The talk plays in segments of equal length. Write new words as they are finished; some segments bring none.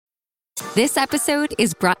This episode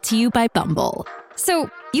is brought to you by Bumble.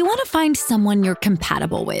 So, you want to find someone you're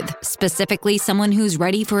compatible with, specifically someone who's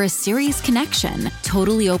ready for a serious connection,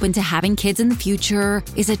 totally open to having kids in the future,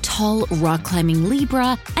 is a tall, rock-climbing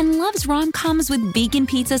Libra, and loves rom-coms with vegan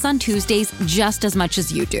pizzas on Tuesdays just as much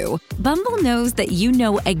as you do. Bumble knows that you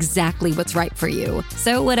know exactly what's right for you.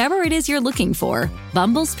 So whatever it is you're looking for,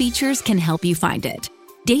 Bumble's features can help you find it.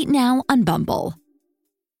 Date now on Bumble.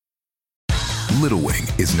 Little Wing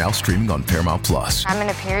is now streaming on Paramount Plus. I'm in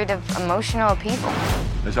a period of emotional upheaval.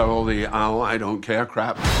 Is that all the I don't care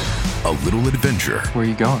crap? A little adventure. Where are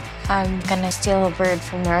you going? I'm gonna steal a bird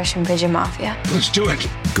from the Russian pigeon mafia. Let's do it.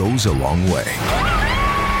 Goes a long way.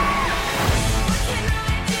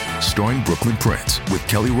 Starring Brooklyn Prince with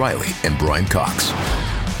Kelly Riley and Brian Cox.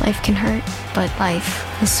 Life can hurt, but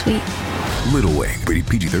life is sweet. Little Wing, rated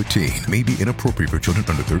PG-13, may be inappropriate for children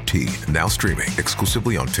under 13. Now streaming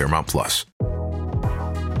exclusively on Paramount Plus.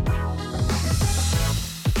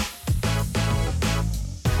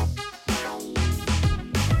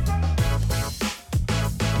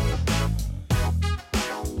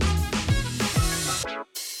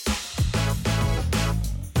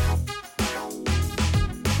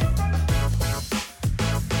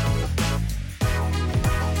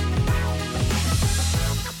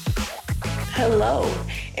 Hello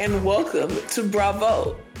and welcome to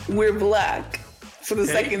Bravo. We're Black for the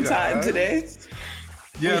second time today.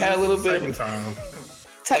 Yeah, we had a little bit of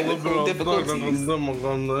technical difficulties.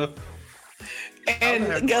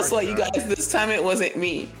 And guess what, you guys? This time it wasn't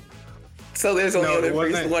me. So there's only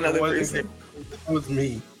one other person. It was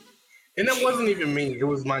me. And it wasn't even me. It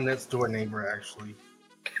was my next door neighbor, actually.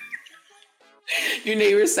 Your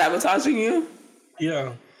neighbor's sabotaging you?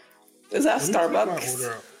 Yeah. Is that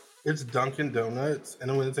Starbucks? It's Dunkin' Donuts,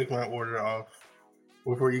 and I'm going to take my order off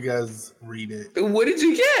before you guys read it. What did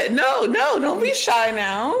you get? No, don't be shy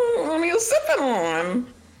now. What are you sipping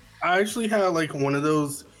on? I actually had like one of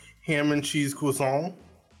those ham and cheese croissants.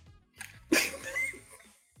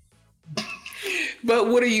 But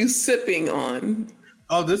what are you sipping on?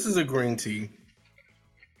 Oh, this is a green tea.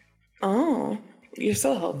 Oh, you're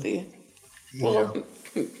so healthy. Yeah.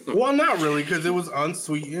 Well, not really, because it was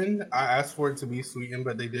unsweetened. I asked for it to be sweetened,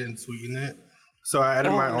 but they didn't sweeten it. So I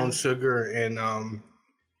added my own sugar and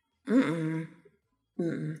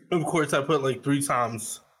of course I put like 3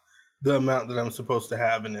 times the amount that I'm supposed to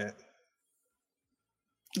have in it.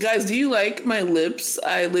 Guys, do you like my lips?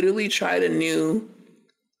 I literally tried a new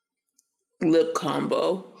lip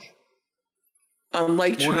combo. I'm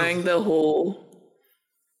like trying the whole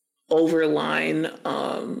overline.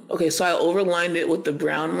 Okay, so I overlined it with the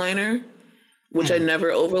brown liner, which I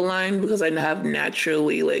never overlined because I have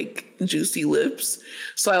naturally like juicy lips.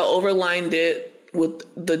 So I overlined it with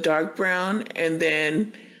the dark brown, and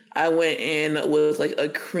then I went in with like a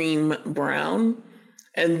cream brown,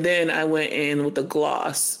 and then I went in with the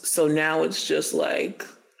gloss. So now it's just like,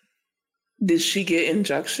 did she get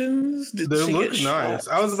injections? They look nice.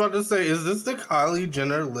 I was about to say, is this the Kylie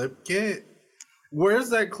Jenner lip kit? Where's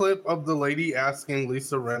that clip of the lady asking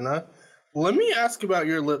Lisa Rinna, let me ask about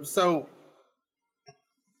your lips. So,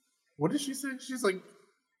 what did she say? She's like,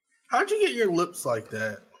 how'd you get your lips like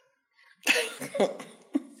that?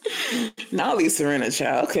 Not Lisa Rinna,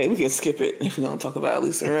 child. Okay, we can skip it if we don't talk about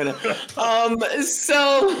Lisa Rinna.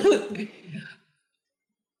 So,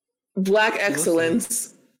 Black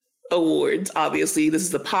Excellence Awards, obviously. This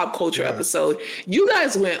is the pop culture episode. You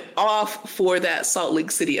guys went off for that Salt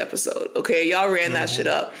Lake City episode, okay? Y'all ran that shit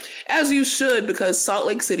up. As you should, because Salt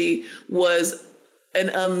Lake City was an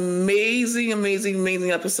amazing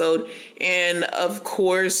episode. And of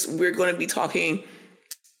course, we're going to be talking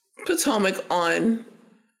Potomac on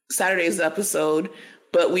Saturday's episode,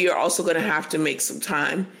 but we are also going to have to make some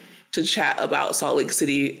time to chat about Salt Lake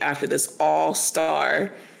City after this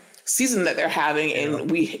all-star season that they're having, and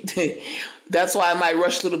that's why I might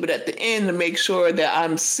rush a little bit at the end to make sure that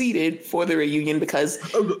I'm seated for the reunion, because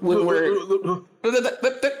when we're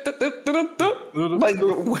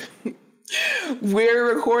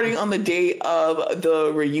recording on the day of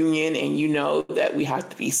the reunion, and you know that we have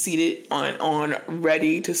to be seated on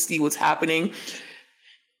ready to see what's happening.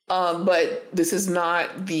 But this is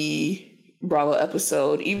not the Bravo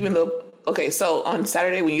episode, even though, okay, so on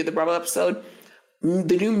Saturday when you get the Bravo episode,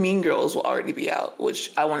 the new Mean Girls will already be out,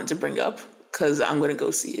 which I wanted to bring up because I'm going to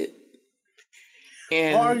go see it.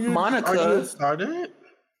 And Monica... Are you excited?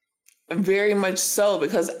 Very much so,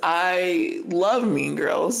 because I love Mean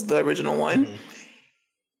Girls, the original one.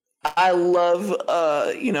 I love,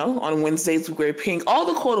 on Wednesdays we wear pink, all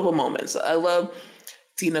the quotable moments. I love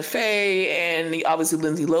Tina Fey and obviously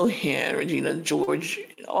Lindsay Lohan, Regina George,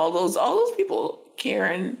 all those people,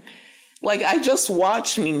 Karen. Like, I just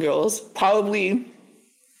watched Mean Girls probably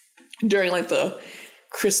during like the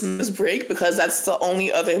Christmas break, because that's the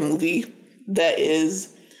only other movie that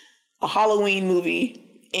is a Halloween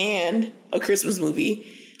movie and a Christmas movie,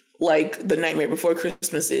 like The Nightmare Before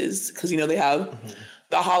Christmas is, because, you know, they have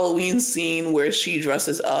the Halloween scene where she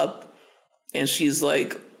dresses up and she's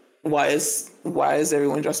like, why is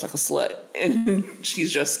everyone dressed like a slut? And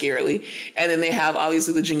she's dressed scarily. And then they have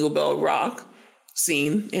obviously the Jingle Bell Rock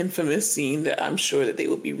scene, infamous scene that I'm sure that they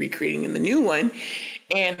will be recreating in the new one.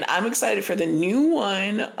 And I'm excited for the new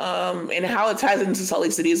one. And how it ties into Salt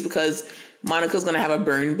Lake City is because Monica's going to have a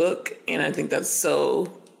burn book. And I think that's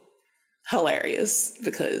so hilarious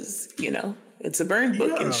because, you know, it's a burn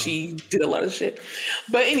book and she did a lot of shit.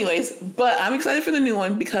 But anyways, I'm excited for the new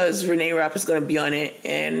one because Renee Rapp is going to be on it.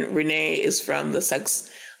 And Renee is from The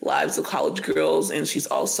Sex Lives of College Girls. And she is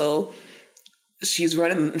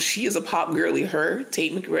a pop girly,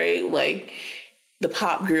 Tate McRae. Like, the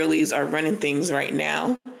pop girlies are running things right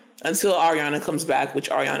now until Ariana comes back,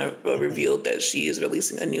 which Ariana revealed that she is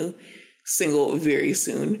releasing a new single very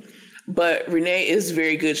soon. But Renee is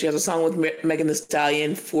very good. She has a song with Megan Thee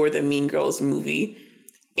Stallion for the Mean Girls movie.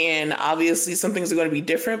 And obviously some things are going to be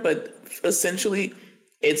different, but essentially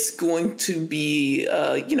it's going to be,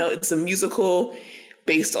 it's a musical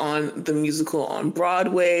based on the musical on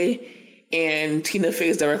Broadway, and Tina Fey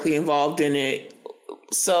is directly involved in it.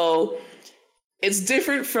 So it's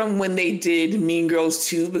different from when they did Mean Girls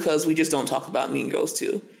 2, because we just don't talk about Mean Girls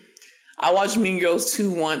 2. I watched Mean Girls 2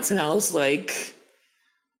 once and I was like,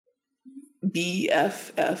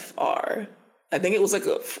 BFFR. I think it was like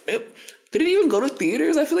did it even go to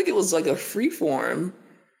theaters? I feel like it was like a freeform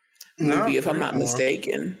movie, if I'm not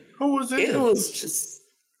mistaken. Who was it? It was just,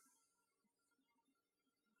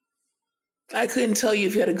 I couldn't tell you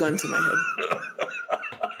if you had a gun to my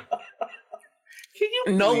head.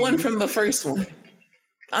 No one from the first one.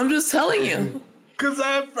 I'm just telling you. Because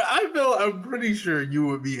I'm pretty sure you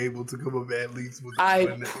would be able to come up at least with.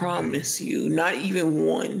 I promise you, not even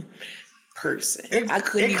one person. It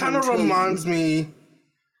kind of reminds me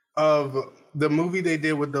of the movie they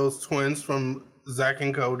did with those twins from Zack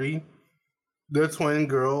and Cody, the twin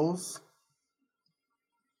girls.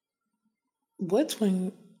 What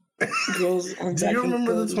twin girls on Zack and Cody? Do you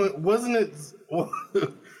remember the twin?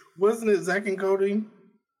 Wasn't it Zack and Cody?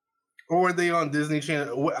 Or were they on Disney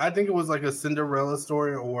Channel? I think it was like a Cinderella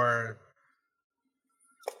story, or.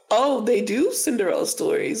 Oh, they do Cinderella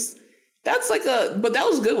stories. That's like but that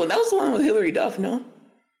was a good one. That was the one with Hilary Duff, no?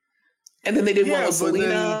 And then they did one with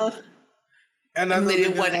Selena. And then they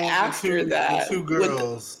did one after that. Two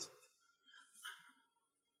girls.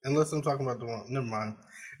 Unless I'm talking about the one. Never mind.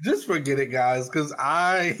 Just forget it, guys, because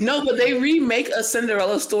No, but they remake a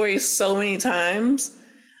Cinderella story so many times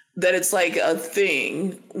that it's like a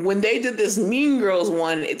thing. When they did this Mean Girls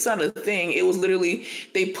one, it's not a thing. It was literally,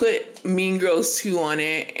 they put Mean Girls 2 on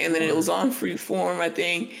it, and then it was on Freeform, I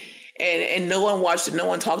think. And no one watched it. No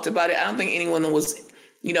one talked about it. I don't think anyone was,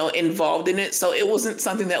 involved in it. So it wasn't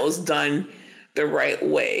something that was done the right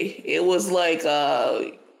way. It was like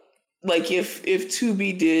if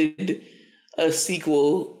Tubi did a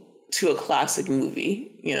sequel to a classic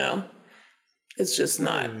movie, it's just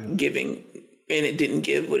not giving, and it didn't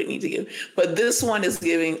give what it needed to give. But this one is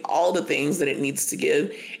giving all the things that it needs to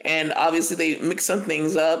give. And obviously they mix some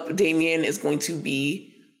things up. Damien is going to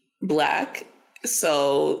be Black.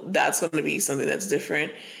 So that's going to be something that's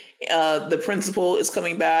different. The principal is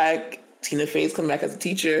coming back. Tina Fey is coming back as a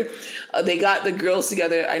teacher. They got the girls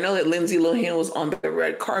together. I know that Lindsay Lohan was on the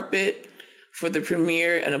red carpet for the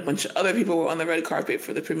premiere, and a bunch of other people were on the red carpet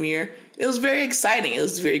for the premiere. It was very exciting. It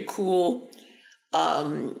was very cool.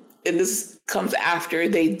 And this comes after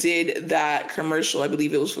they did that commercial. I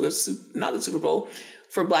believe it was for not the Super Bowl,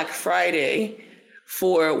 for Black Friday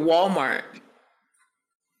for Walmart.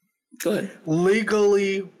 Go ahead.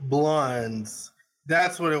 Legally Blondes.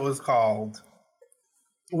 That's what it was called.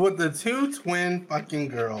 With the two twin fucking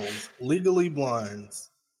girls. Legally Blondes.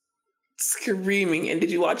 Screaming. And did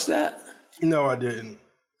you watch that? No, I didn't.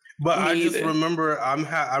 But I just remember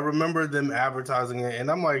I remember them advertising it, and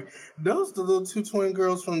I'm like, those are the two twin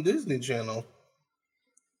girls from Disney Channel.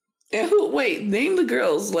 And wait, name the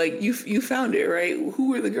girls. Like you found it, right? Who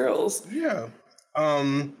were the girls? Yeah.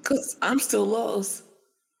 Because I'm still lost.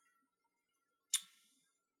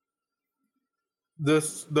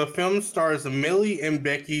 The film stars Millie and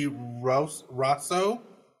Becky Rosso.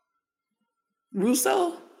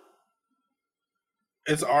 Russo?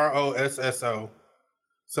 It's Rosso.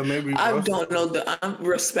 So maybe I don't know.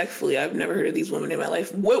 Respectfully, I've never heard of these women in my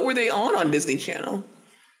life. What were they on Disney Channel?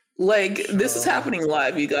 Like, this is happening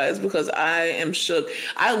live, you guys, because I am shook.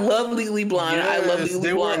 I love Legally Blonde. Yes, I love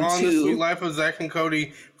Legally Blonde were on too. The Sweet Life of Zack and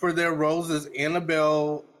Cody for their roles as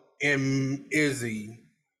Annabelle and Izzy.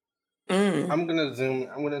 I'm gonna zoom.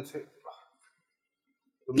 I'm gonna take.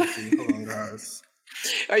 Let me see. Hold on, guys.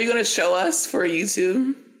 Are you gonna show us for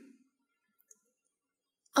YouTube?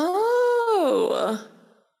 Oh.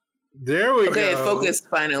 There we go. Okay, focus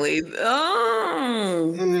finally.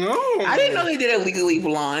 Oh. No. I didn't know they did a Legally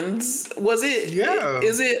Blonde. Was it? Yeah.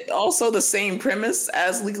 Is it also the same premise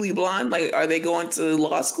as Legally Blonde? Like, are they going to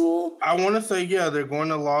law school? I want to say, yeah, they're going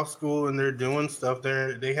to law school and they're doing stuff.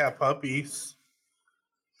 They have puppies.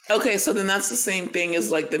 Okay, so then that's the same thing as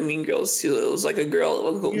like the Mean Girls too. It was like a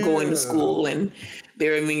girl going to school and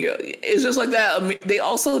they're a mean girl. It's just like that. They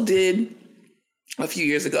also did a few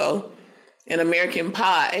years ago an American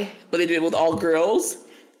Pie, but they did it with all girls,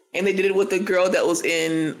 and they did it with the girl that was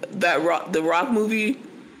in the Rock movie,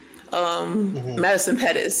 Madison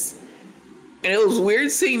Pettis. And it was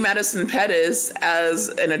weird seeing Madison Pettis as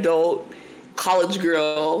an adult college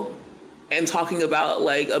girl and talking about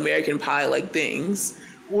like American Pie like things.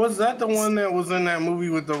 Was that the one that was in that movie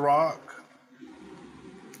with The Rock?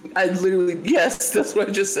 Yes, that's what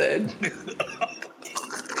I just said.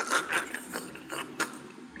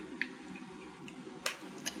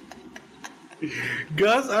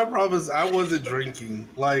 Gus, I promise I wasn't drinking.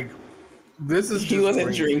 Like, this is He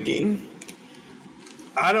wasn't drinking.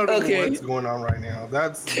 I don't know what's going on right now.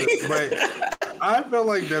 But I feel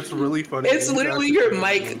like that's really funny. It's literally your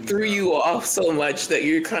mic threw you off so much that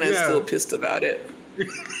you're kind of still pissed about it.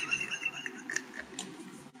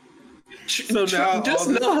 So now just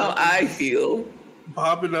know how I feel.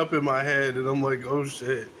 Popping up in my head, and I'm like, oh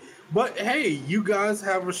shit. But hey, you guys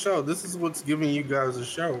have a show. This is what's giving you guys a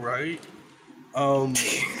show, right? Don't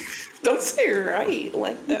say right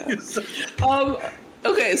like that.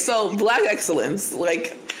 Okay, so Black Excellence,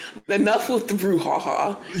 like, enough with the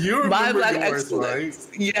brouhaha. You My remember Black yours, Excellence,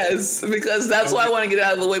 right? yes, because that's why I want to get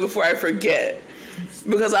out of the way before I forget.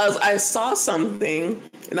 Because I saw something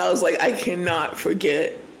and I was like, I cannot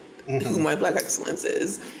forget who my Black Excellence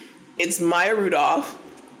is. It's Maya Rudolph,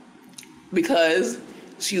 because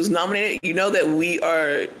she was nominated. You know that we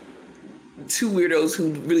are two weirdos who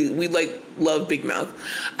we like love Big Mouth.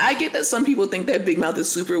 I get that some people think that Big Mouth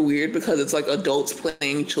is super weird because it's like adults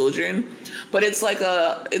playing children, but it's like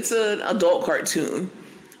it's an adult cartoon.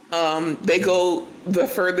 They go the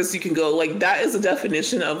furthest you can go. Like, that is the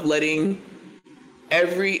definition of letting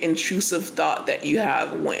every intrusive thought that you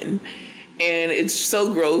have win. And it's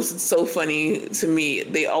so gross. It's so funny to me.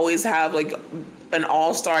 They always have like an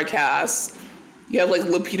all-star cast. You have like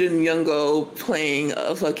Lupita Nyong'o playing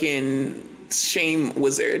a fucking shame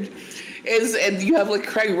wizard. And you have like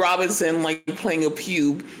Craig Robinson like playing a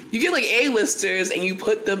pube. You get like A-listers and you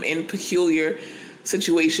put them in peculiar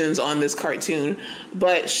situations on this cartoon.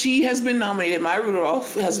 But she has been nominated, Maya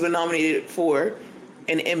Rudolph has been nominated for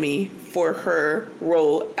an Emmy for her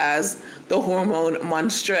role as the hormone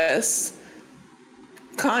monstress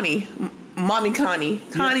Connie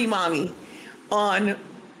Mommy on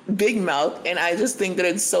Big Mouth. And I just think that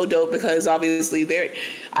it's so dope because obviously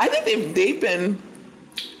I think they've been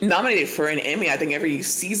nominated for an Emmy, I think, every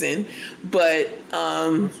season, but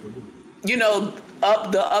you know,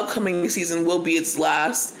 the upcoming season will be its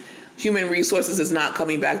last. Human Resources is not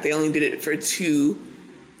coming back. They only did it for 2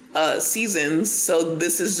 seasons, so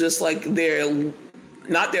this is just like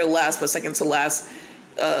not their last, but second to last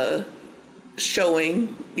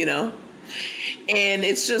showing, you know. And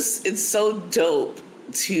it's so dope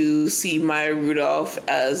to see Maya Rudolph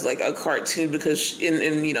as like a cartoon, because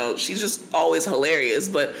and you know, she's just always hilarious,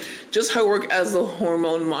 but just her work as the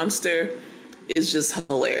hormone monster is just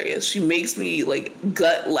hilarious. She makes me like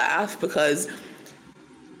gut laugh because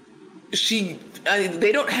they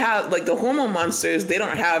don't have, like, the hormone monsters, they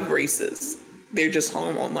don't have races. They're just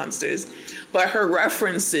hormone monsters. But her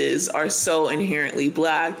references are so inherently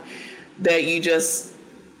Black that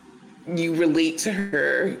you relate to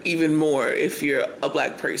her even more if you're a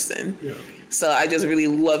Black person. Yeah. So I just really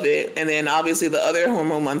love it. And then obviously the other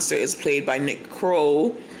hormone monster is played by Nick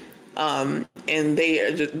Kroll. And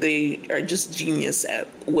they are just genius at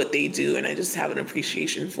what they do. And I just have an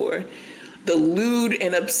appreciation for the lewd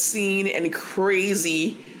and obscene and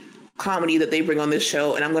crazy comedy that they bring on this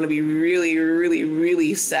show. And I'm going to be really, really,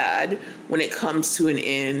 really sad when it comes to an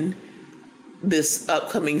end this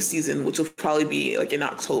upcoming season, which will probably be like in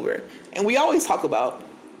October. And we always talk about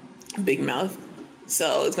Big Mouth,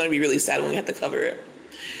 so it's going to be really sad when we have to cover it.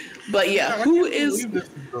 But yeah, I who can't is believe this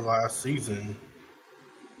is the last season?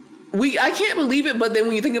 I can't believe it, but then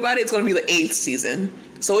when you think about it, it's going to be the 8th season.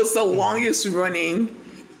 So it's the longest running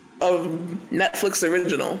Netflix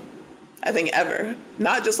original, I think, ever.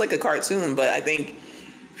 Not just like a cartoon, but I think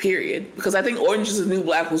period. Because I think Orange is the New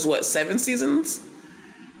Black was, what, 7 seasons?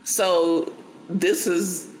 So this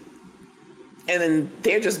is... And then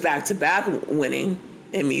they're just back-to-back winning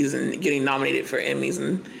Emmys and getting nominated for Emmys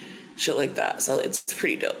and shit like that. So it's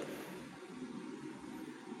pretty dope.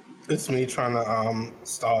 It's me trying to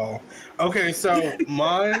stall. Okay, so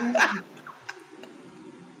mine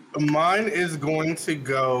is going to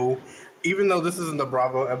go, even though this isn't the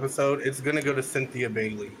Bravo episode, it's going to go to Cynthia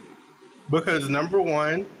Bailey. Because number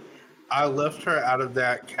one, I left her out of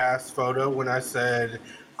that cast photo when I said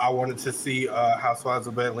I wanted to see Housewives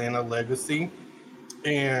of Atlanta Legacy.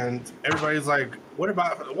 And everybody's like, what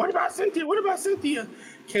about Cynthia? What about Cynthia?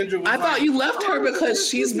 Kendra was I thought you left her because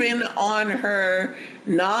she's been on her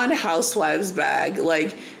non-Housewives bag.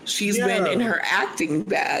 Like, she's been in her acting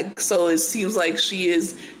bag. So it seems like she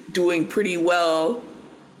is doing pretty well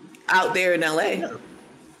out there in LA. Yeah.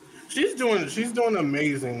 She's doing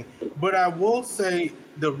amazing. But I will say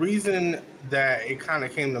the reason that it kind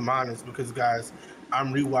of came to mind is because, guys,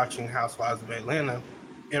 I'm rewatching Housewives of Atlanta,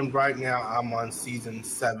 and right now I'm on season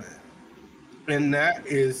 7. And that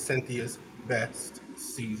is Cynthia's best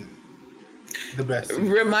season. The best season.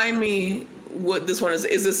 Remind me what this one is.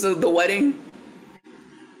 Is this the wedding?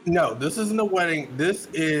 No, this isn't the wedding. This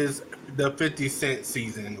is the 50 Cent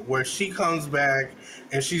season where she comes back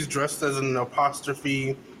and she's dressed as an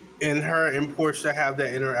apostrophe, and her and Portia have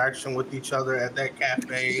that interaction with each other at that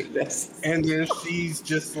cafe. Yes. And then she's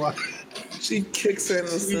just like... She kicks her in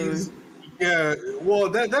the scene. Yeah, well,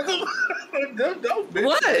 that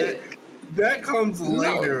what? That comes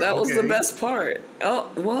later. No, that was the best part. Oh,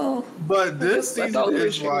 well. But this season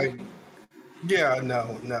is like, yeah,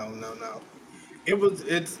 no.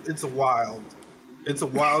 It's wild. It's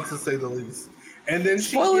wild to say the least. And then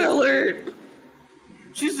spoiler alert.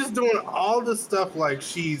 She's just doing all the stuff, like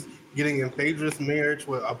she's getting in Phaedra's marriage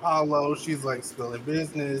with Apollo. She's like spilling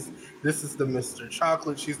business. This is the Mr.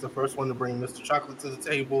 Chocolate. She's the first one to bring Mr. Chocolate to the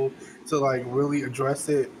table to like really address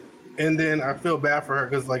it. And then I feel bad for her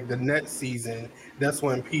because like the next season, that's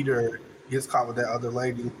when Peter gets caught with that other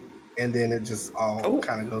lady, and then it just all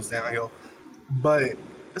kind of goes downhill. But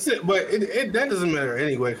that doesn't matter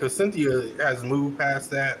anyway because Cynthia has moved past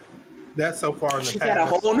that. That's so far in the past. She's had a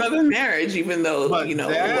whole nother marriage, even though it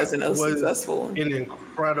wasn't as successful. An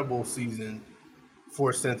incredible season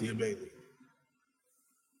for Cynthia Bailey.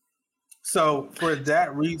 So for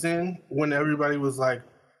that reason, when everybody was like,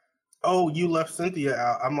 "Oh, you left Cynthia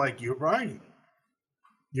out," I'm like, "You're right.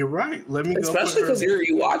 You're right. Let me go." Especially because you're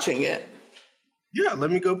rewatching it. Yeah,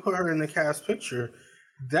 let me go put her in the cast picture.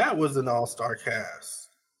 That was an all-star cast.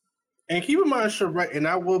 And keep in mind, Sheree, and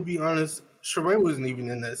I will be honest, Sheree wasn't even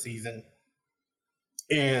in that season.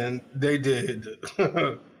 And they did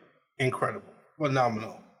incredible,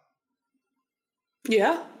 phenomenal.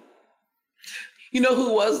 Yeah. You know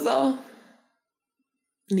who was, though?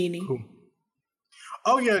 Nene. Who?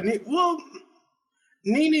 Oh, yeah. Well,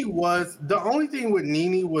 Nene was, the only thing with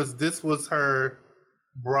Nene was this was her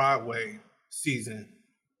Broadway season.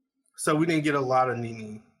 So we didn't get a lot of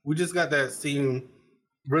Nene. We just got that scene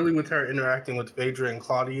really with her interacting with Phaedra and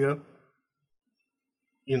Claudia.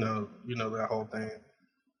 You know that whole thing.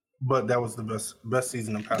 But that was the best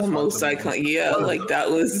season of past. The most iconic, yeah, like that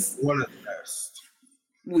was one of the best.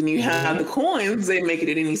 When you have the coins, they make it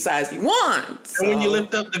in any size you want. So. And when you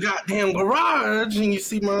lift up the goddamn garage and you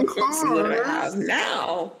see my car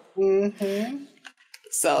now. Mm-hmm.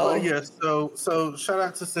 So yeah, so shout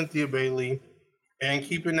out to Cynthia Bailey. And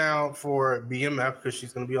keep an eye out for BMF because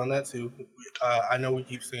she's going to be on that too. I know we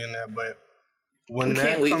keep saying that, but when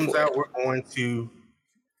that comes out, we're going to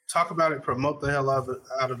talk about it, promote the hell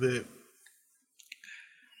out of it.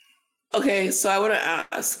 Okay, so I want to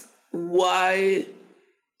ask, why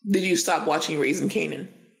did you stop watching Raising Kanan?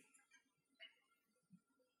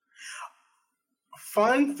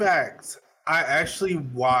 Fun fact, I actually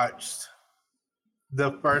watched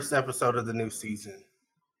the first episode of the new season.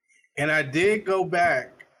 And I did go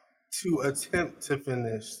back to attempt to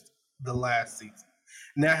finish the last season.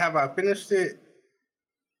 Now, have I finished it?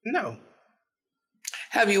 No.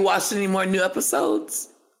 Have you watched any more new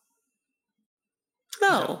episodes?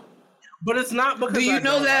 No. But it's not because do you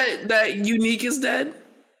know that Unique is dead?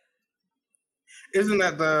 Isn't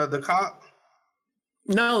that the cop?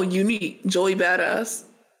 No, Unique. Joey Badass.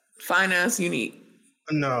 Fine ass Unique.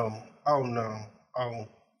 No. Oh, no. Oh.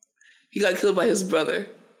 He got killed by his brother.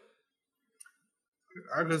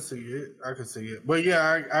 I can see it. But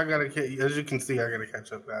yeah, I gotta, as you can see, I gotta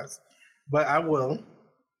catch up, guys. But I will.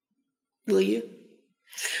 Will you?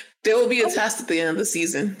 There will be a test at the end of the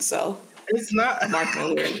season, so. It's not. Mark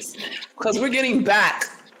my words. Because we're getting back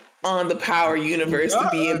on the Power universe, the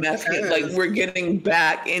BMF. Yes. Like, we're getting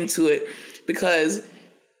back into it because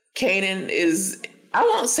Kanan is, I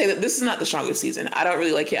won't say that this is not the strongest season. I don't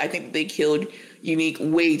really like it. I think they killed Unique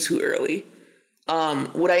way too early.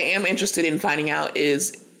 What I am interested in finding out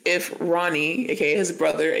is if Ronnie, aka his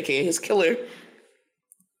brother, aka his killer,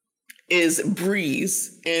 is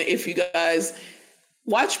Breeze. And if you guys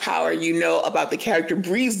watch Power, you know about the character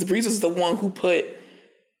Breeze. Breeze is the one who put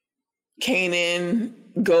Kanan,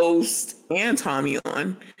 Ghost, and Tommy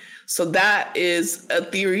on. So that is a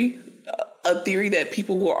theory that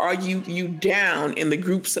people will argue you down in the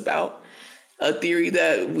groups about. A theory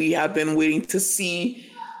that we have been waiting to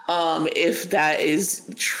see if that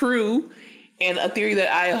is true, and a theory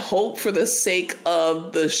that I hope for the sake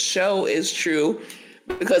of the show is true,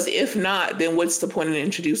 because if not, then what's the point in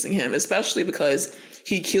introducing him, especially because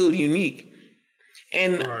he killed Unique.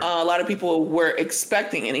 And a lot of people were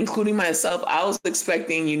expecting, and including myself, I was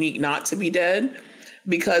expecting Unique not to be dead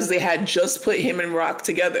because they had just put him and Rock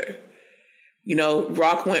together. You know,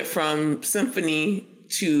 Rock went from Symphony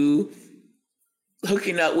to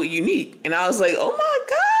hooking up with Unique. And I was like, oh my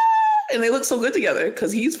God. And they look so good together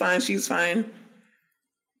because he's fine, she's fine.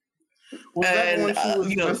 Was that the one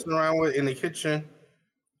she was messing around with in the kitchen?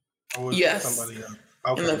 Or was yes. Somebody else?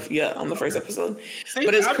 Okay. On the first episode.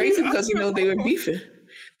 But it's crazy because, they were beefing.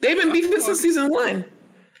 They've been beefing since season 1. And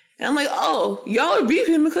I'm like, oh, y'all are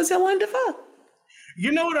beefing because y'all wanted to fuck.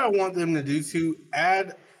 You know what I want them to do too?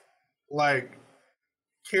 Add, like,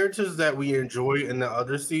 characters that we enjoy in the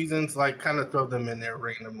other seasons, like, kind of throw them in there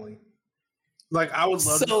randomly. Like, I would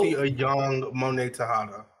love to see a young Monet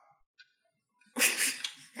Tejada.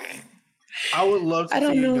 I would love to see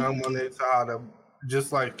a young Monet Tejada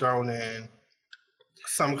just, like, thrown in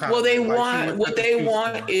some kind what they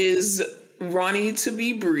want is Ronnie to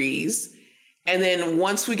be Breeze. And then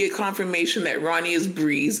once we get confirmation that Ronnie is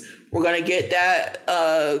Breeze, we're going to get that,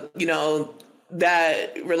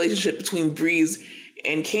 that relationship between Breeze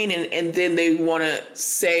and Kanan. And then they want to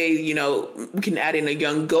say, we can add in a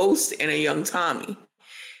young Ghost and a young Tommy.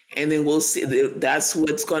 And then we'll see. That's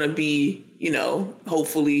what's going to be,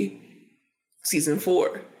 hopefully season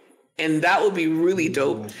 4. And that would be really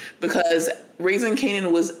dope because Raising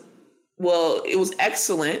Kanan was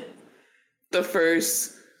excellent the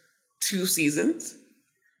first 2 seasons.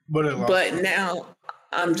 But now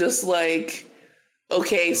I'm just like,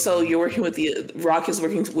 okay, so you're working with Rock is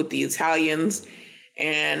working with the Italians,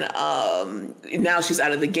 and now she's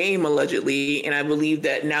out of the game allegedly. And I believe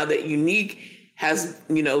that now that Unique has,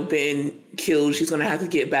 been killed, she's going to have to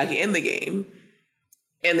get back in the game.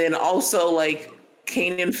 And then also, like,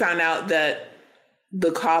 Kanan found out that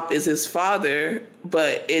the cop is his father,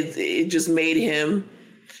 but it just made him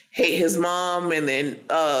hate his mom. And then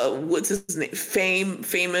what's his name?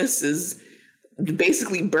 Famous is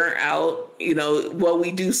basically burnt out. Well,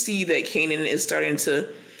 we do see that Kanan is starting to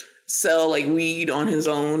sell like weed on his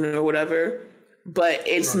own or whatever, but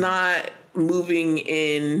it's not moving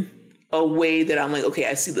in a way that I'm like, okay,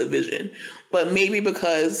 I see the vision. But maybe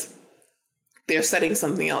because they're setting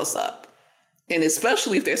something else up. And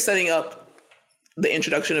especially if they're setting up the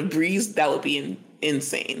introduction of Breeze, that would be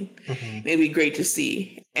insane. Mm-hmm. It'd be great to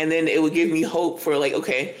see. And then it would give me hope for like,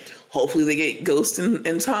 okay, hopefully they get Ghost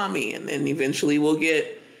and Tommy. And then eventually we'll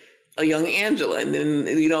get a young Angela. And then,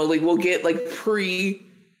 we'll get like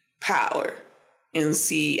pre-Power and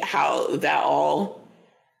see how that all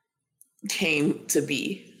came to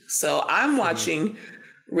be. So I'm watching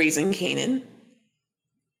Raising Kanan.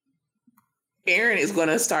 Aaron is going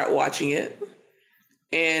to start watching it.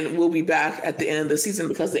 And we'll be back at the end of the season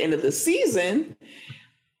because the end of the season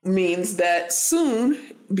means that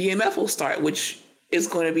soon BMF will start, which is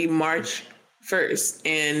going to be March 1st.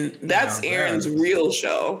 And that's Aaron's real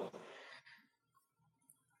show.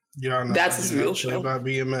 That's his real show. About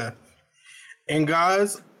BMF. And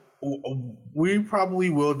guys, we probably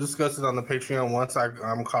will discuss it on the Patreon once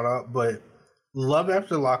I'm caught up, but Love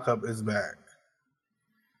After Lockup is back.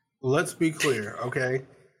 Let's be clear, okay?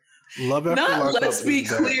 Love After Lockup. Let's be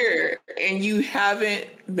clear. And you haven't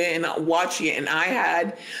been watching it, and I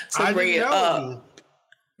had to bring it up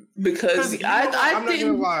because I'm not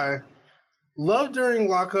gonna lie. Love during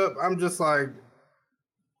Lockup, I'm just like,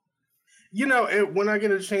 when I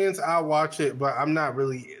get a chance, I'll watch it, but I'm not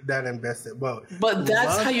really that invested. But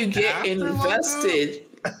that's how you get invested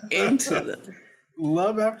into them.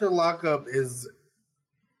 Love After Lockup is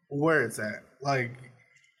where it's at. Like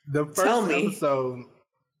the first episode,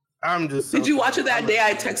 I'm just. Did you watch it that day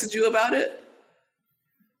I texted you about it?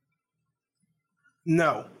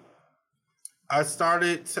 No. I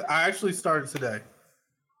actually started today.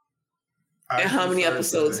 And how many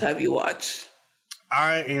episodes have you watched?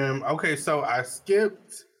 So I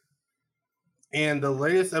skipped, and the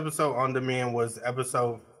latest episode on demand was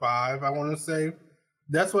episode 5, I want to say.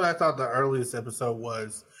 That's what I thought the earliest episode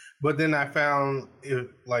was. But then I found it,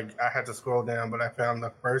 like, I had to scroll down, but I found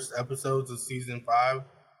the first episodes of season 5.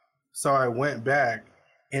 So I went back,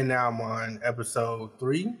 and now I'm on episode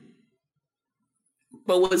 3.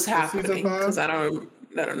 But what's happening? Because I don't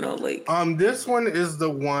know. Like, this one is the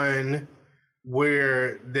one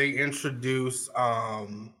where they introduce,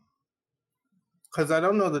 because I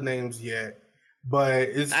don't know the names yet, but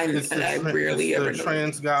it's the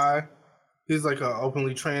trans guy. He's like an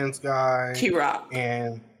openly trans guy. K-Rock.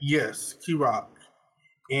 And yes, K-Rock.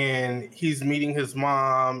 And he's meeting his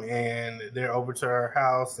mom, and they're over to her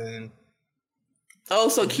house. And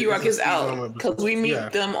so K-Rock is out because we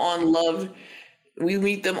meet them on Love. We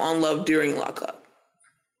meet them on Love during lockup.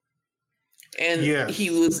 And he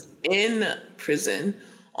was in prison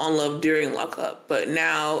on Love during lockup, but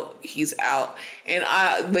now he's out. And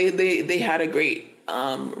they had a great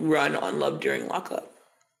run on Love during lockup.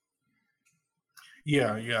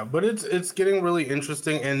 Yeah, but it's getting really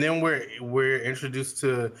interesting. And then we're introduced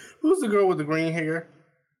to, who's the girl with the green hair?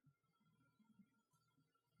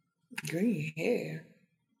 Green hair.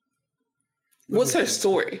 What's her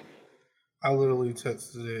story? I literally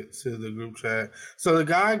texted it to the group chat. So the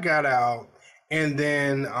guy got out, and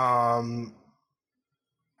then I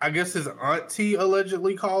guess his auntie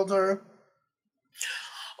allegedly called her.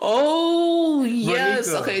 Oh yes,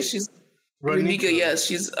 Renika. Okay, she's Renika. Yes,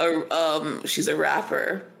 she's a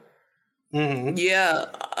rapper. Mm-hmm. Yeah,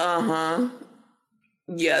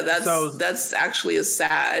 yeah. That's actually a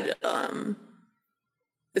sad.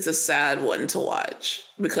 It's a sad one to watch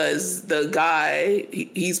because the guy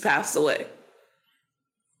he's passed away.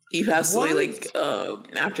 He passed away like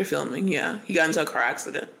after filming. Yeah, he got into a car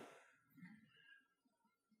accident.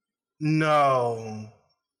 No.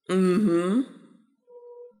 Mm-hmm.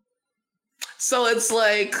 So it's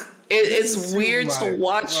like it's weird to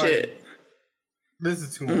watch it. This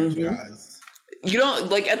is too much, guys. You don't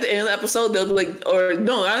like at the end of the episode they'll be like, or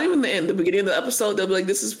no, not even the end. The beginning of the episode they'll be like,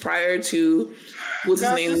 this is prior to what's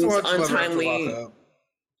his name's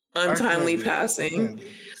untimely passing.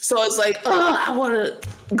 So it's like, I want to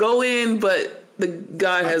go in, but the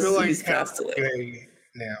guy he's passed away. Okay,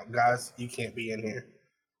 now, guys, you can't be in here.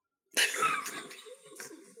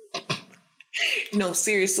 No,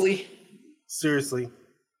 seriously. Seriously,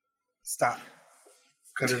 stop.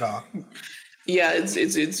 Cut it off. Yeah,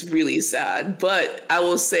 it's really sad, but I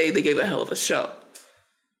will say they gave a hell of a show.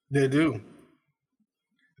 They do.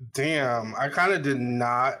 Damn, I kind of did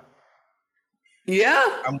not.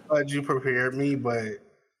 Yeah. I'm glad you prepared me, but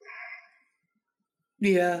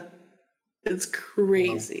yeah, it's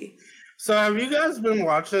crazy. So have you guys been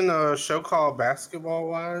watching a show called Basketball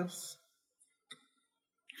Wives?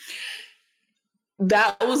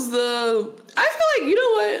 That was I feel like, you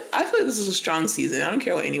know what? I feel like this is a strong season. I don't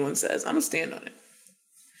care what anyone says. I'm going to stand on it.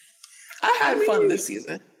 I had fun this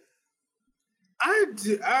season.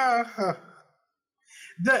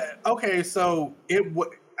 Okay, so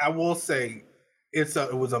I will say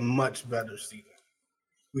it was a much better season.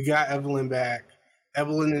 We got Evelyn back.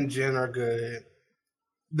 Evelyn and Jen are good.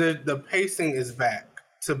 The pacing is back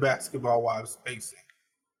to Basketball Wives pacing.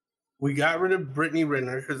 We got rid of Brittany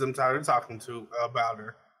Renner because I'm tired of talking about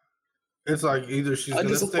her. It's like either she's going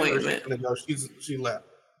to stay or she's going to go. She left.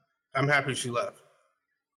 I'm happy she left.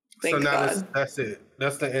 Thank God. That's it.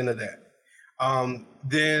 That's the end of that.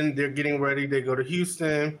 Then they're getting ready. They go to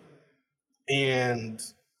Houston, and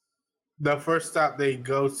the first stop they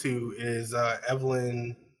go to is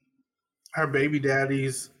Evelyn, her baby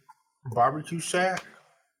daddy's barbecue shack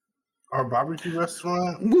or barbecue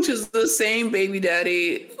restaurant, which is the same baby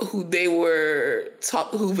daddy who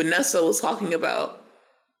who Vanessa was talking about.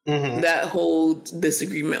 Mm-hmm. That whole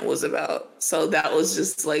disagreement was about. So that was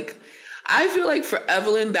just like, I feel like for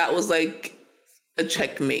Evelyn, that was like a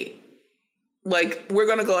checkmate. Like, we're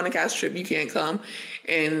going to go on a cast trip. You can't come.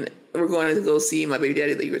 And we're going to go see my baby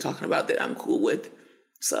daddy that you were talking about that I'm cool with.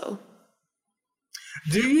 So.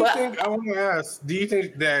 Do you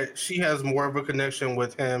think that she has more of a connection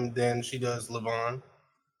with him than she does LeVon?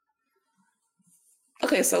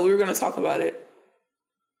 Okay, so we were going to talk about it.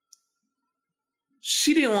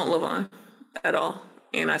 She didn't want LeVon at all.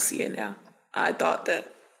 And I see it now. I thought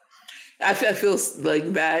that. I feel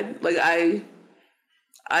like bad. Like, I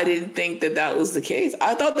didn't think that was the case.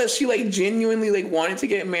 I thought that she like genuinely like wanted to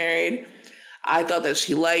get married. I thought that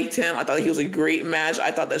she liked him. I thought he was a great match.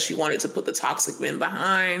 I thought that she wanted to put the toxic men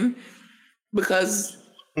behind because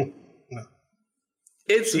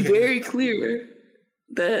it's very clear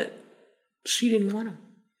that She didn't want him.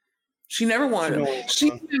 She never wanted him.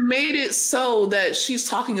 She made it so that she's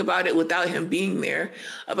talking about it without him being there,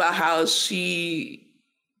 about how she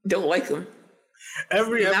don't like him.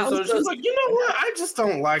 Every episode, she's like, you know what? I just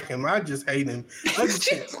don't like him. I just hate him. I just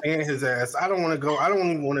can't stand his ass. I don't want to go. I don't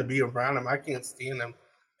even want to be around him. I can't stand him.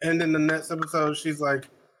 And then the next episode, she's like,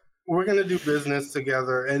 we're going to do business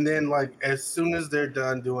together. And then, like, as soon as they're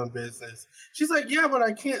done doing business, she's like, yeah, but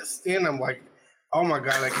I can't stand him. Like, oh my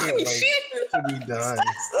God, I can't wait to be done.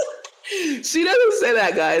 She doesn't say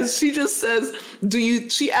that, guys. She just says,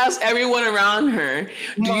 she asks everyone around her,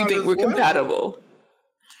 do you think we're compatible?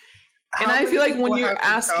 And I feel like when you're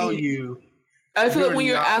asking,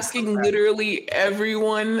 literally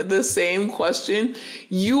everyone the same question,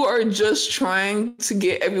 you are just trying to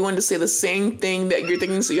get everyone to say the same thing that you're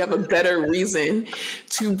thinking, so you have a better reason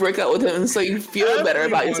to break up with him, and so you feel better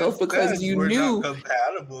about yourself because you knew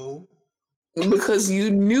compatible. Because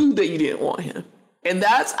you knew that you didn't want him, and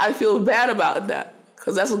I feel bad about that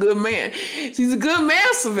because that's a good man. He's a good man,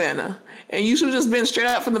 Savannah. And you should have just been straight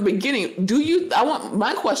out from the beginning.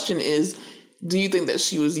 My question is, do you think that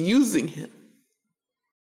she was using him?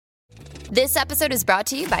 This episode is brought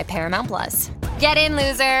to you by Paramount Plus. Get in,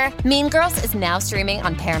 loser! Mean Girls is now streaming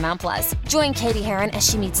on Paramount Plus. Join Katie Heron as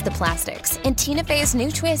she meets the plastics in Tina Fey's new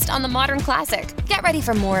twist on the modern classic. Get ready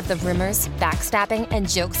for more of the rumors, backstabbing, and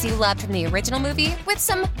jokes you loved from the original movie with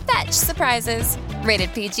some fetch surprises.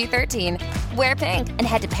 Rated PG-13. Wear pink and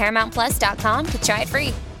head to ParamountPlus.com to try it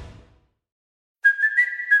free.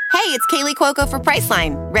 Hey, it's Kaylee Cuoco for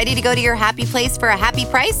Priceline. Ready to go to your happy place for a happy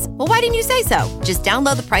price? Well, why didn't you say so? Just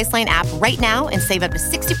download the Priceline app right now and save up to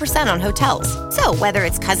 60% on hotels. So whether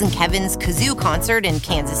it's Cousin Kevin's Kazoo Concert in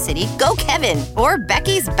Kansas City, go Kevin, or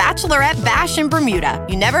Becky's Bachelorette Bash in Bermuda,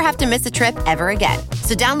 you never have to miss a trip ever again.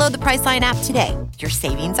 So download the Priceline app today. Your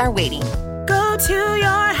savings are waiting. Go to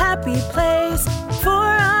your happy place for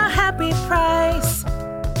a happy price.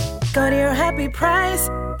 Go to your happy price,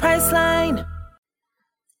 Priceline.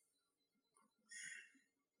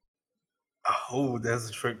 Oh, that's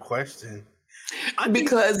a trick question.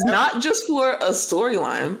 Because not just for a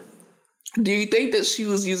storyline, do you think that she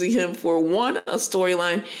was using him for a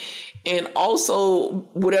storyline, and also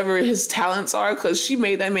whatever his talents are? Because she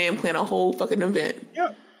made that man plan a whole fucking event.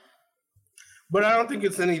 Yeah. But I don't think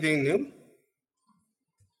it's anything new.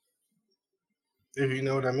 If you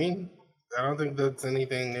know what I mean. I don't think that's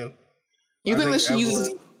anything new. You think that she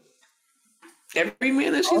uses every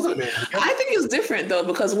man that she's with? Yeah. I think it's different though,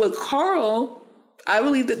 because with Carl, I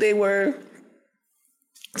believe that they were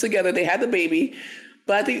together. They had the baby,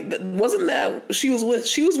 but I think wasn't that she was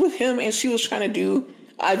with him, and she was trying to do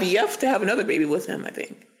IVF to have another baby with him, I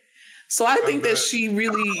think. So I think that she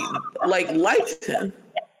really liked him.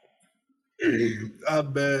 I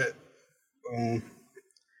bet.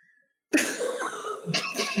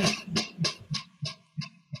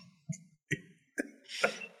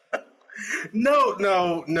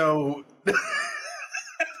 No.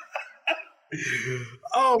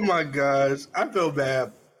 Oh my gosh. I feel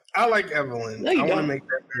bad. I like Evelyn. No, I want to make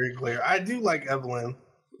that very clear. I do like Evelyn.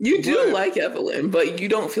 You do like Evelyn, but you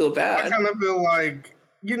don't feel bad. I kind of feel like,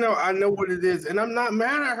 I know what it is, and I'm not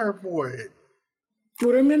mad at her for it.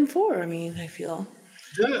 What are men for? I mean, I feel.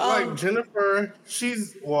 Jennifer,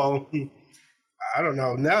 I don't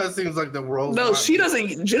know. Now it seems like the role. No, she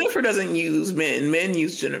doesn't. Jennifer doesn't use men. Men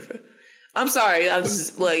use Jennifer. I'm sorry. I was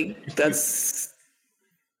just that's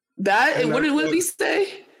that. What did Whitney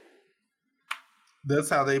say? That's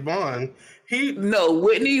how they bond.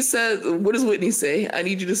 Whitney said. What does Whitney say? I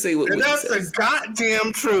need you to say what Whitney says. That's the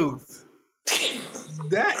goddamn truth.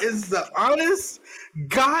 That is the honest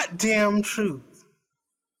goddamn truth.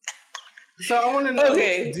 So I want to know,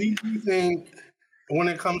 do you think when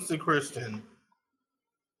it comes to Christian?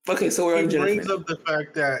 Okay, so we're on Jennifer. It brings up the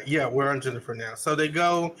fact that, we're on Jennifer now. So they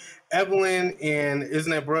go, Evelyn and,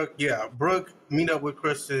 isn't it Brooke? Yeah, Brooke meet up with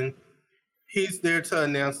Christian. He's there to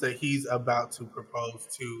announce that he's about to propose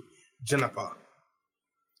to Jennifer.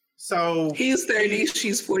 So he's 30,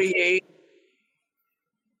 she's 48.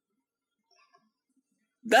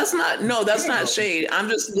 That's not shade. I'm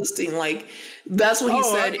just listing that's what he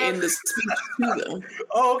said in the speech to them.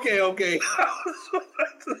 Oh, okay.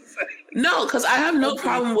 No, because I have no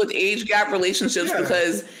problem with age gap relationships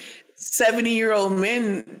because 70-year-old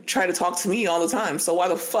men try to talk to me all the time. So why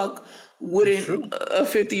the fuck wouldn't a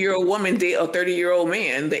 50-year-old woman date a 30-year-old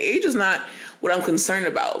man? The age is not what I'm concerned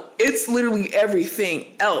about. It's literally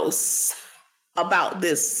everything else about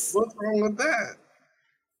this. What's wrong with that?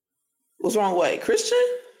 What's wrong with Christian?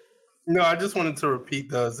 No, I just wanted to repeat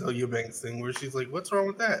the Azealia Banks thing where she's like, what's wrong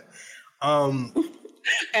with that?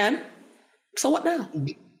 And so what now?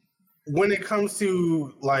 when it comes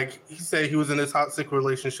to, like, he said he was in a toxic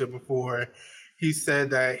relationship before. He said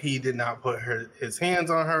that he did not put his hands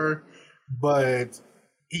on her, but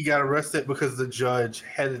he got arrested because the judge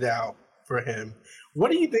headed out for him. What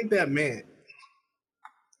do you think that meant?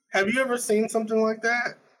 Have you ever seen something like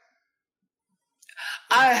that?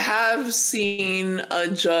 I have seen a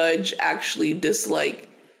judge actually dislike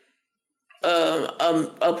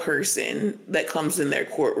a person that comes in their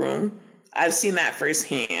courtroom. I've seen that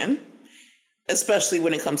firsthand, especially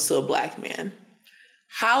when it comes to a Black man.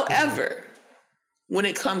 However, when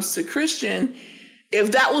it comes to Christian,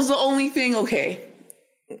 if that was the only thing, okay,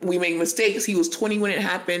 we make mistakes. He was 20 when it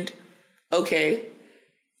happened. Okay,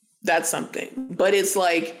 that's something. But it's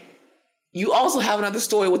like, you also have another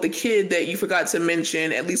story with the kid that you forgot to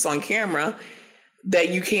mention, at least on camera, that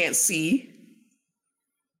you can't see.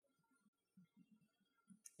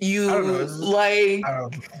 I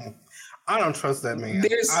don't trust that man.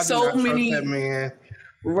 There's so many. That man.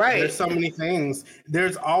 Right. There's so many things.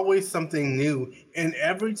 There's always something new. And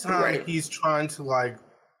every time he's trying to like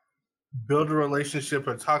build a relationship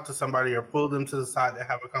or talk to somebody or pull them to the side to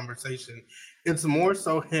have a conversation, it's more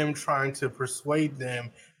so him trying to persuade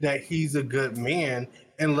them that he's a good man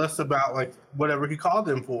and less about like whatever he called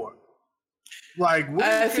them for. Like,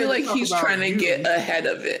 I feel like he's trying to get ahead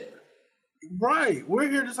of it. Right. We're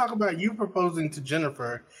here to talk about you proposing to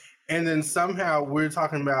Jennifer, and then somehow we're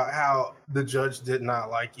talking about how the judge did not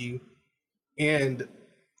like you. And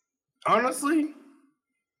honestly,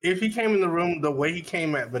 if he came in the room the way he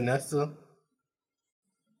came at Vanessa,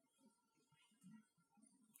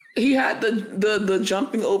 he had the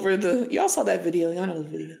jumping over the. Y'all saw that video. Y'all know the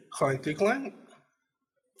video. Clankety clank.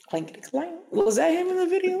 Clankety clank. Was that him in the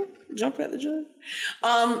video? Jumping at the judge?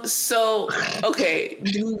 So, okay.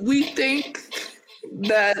 Do we think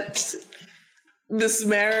that this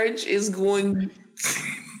marriage is going...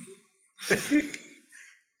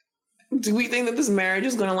 Do we think that this marriage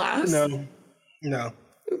is going to last? No.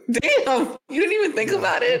 Damn, you didn't even think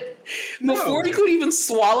about it? Before you could even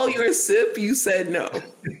swallow your sip, you said no.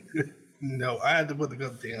 No, I had to put the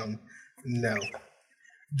cup down. No.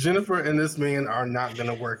 Jennifer and this man are not going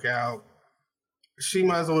to work out. She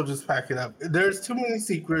might as well just pack it up. There's too many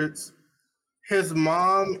secrets. His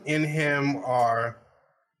mom and him are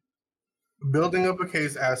building up a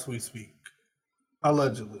case as we speak,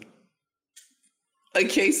 allegedly. A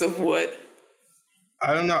case of what?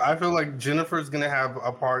 I don't know. I feel like Jennifer's going to have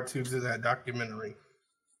a part 2 to that documentary.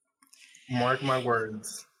 Mark my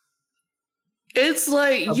words. It's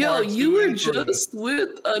like, yo, you were just with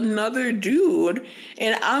another dude,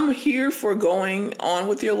 and I'm here for going on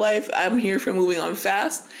with your life. I'm here for moving on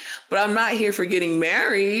fast, but I'm not here for getting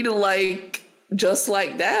married, like, just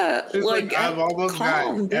like that. It's like I've almost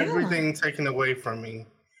got down. everything taken away from me,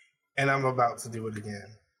 and I'm about to do it again.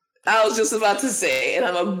 I was just about to say, and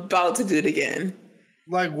I'm about to do it again.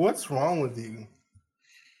 Like, what's wrong with you?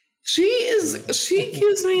 She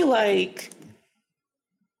gives me, like...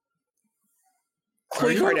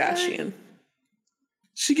 Khloe Kardashian. Okay?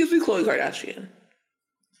 She gives me Khloe Kardashian.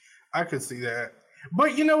 I could see that.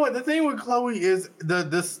 But you know what? The thing with Khloe is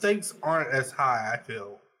the stakes aren't as high, I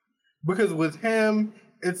feel. Because with him,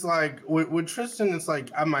 it's like, with Tristan, it's like,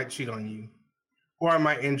 I might cheat on you. Or I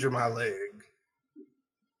might injure my leg.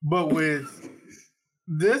 But with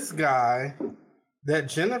this guy that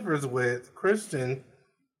Jennifer's with, Christian,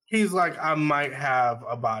 he's like, I might have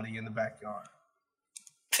a body in the backyard.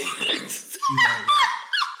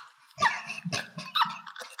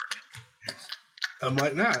 I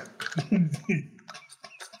might not.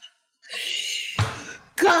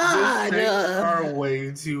 God, the stakes are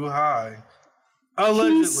way too high.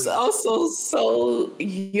 Allegedly. He's also so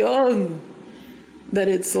young that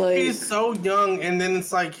it's like he's so young, and then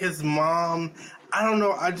it's like his mom. I don't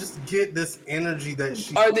know. I just get this energy that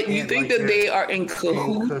she. Are that you think like that they are in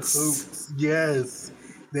cahoots? Yes,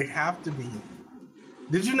 they have to be.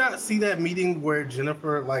 Did you not see that meeting where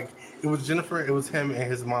Jennifer, like, it was Jennifer, it was him and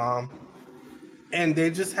his mom, and they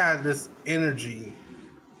just had this energy.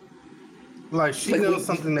 Like, she knows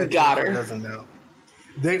something that Jennifer doesn't know.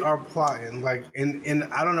 They are plotting, like, and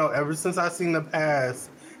I don't know, ever since I've seen the past,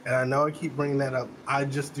 and I know I keep bringing that up, I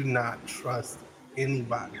just do not trust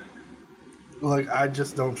anybody. Like, I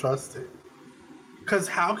just don't trust it. Because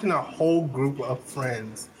how can a whole group of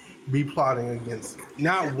friends be plotting against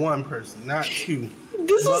not one person, not two,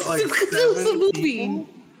 this was like because it was a movie. People?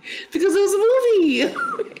 Because it was a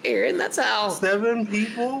movie, Aaron. That's how 7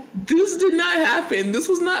 people. This did not happen. This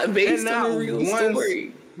was not based on a real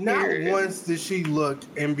story. Not once did she look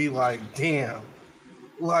and be like, "Damn!"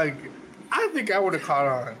 Like, I think I would have caught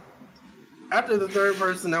on. After the third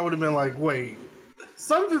person, I would have been like, "Wait,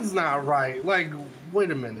 something's not right. Like,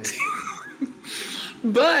 wait a minute.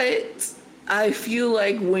 But I feel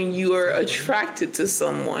like when you are attracted to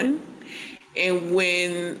someone, and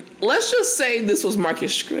when, let's just say this was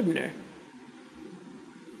Marcus Scribner,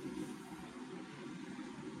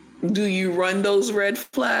 do you run those red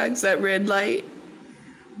flags, that red light?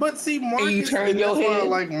 But see, Marcus, and you turn that's your why head? I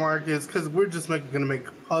like Marcus, because we're just gonna make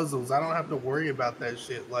puzzles. I don't have to worry about that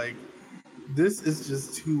shit. Like, this is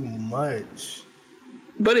just too much.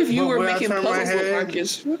 But if you were when I making turn my puzzles with head-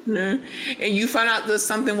 Marcus Scribner and you found out that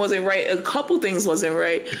something wasn't right, a couple things wasn't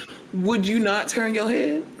right, would you not turn your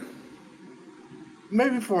head?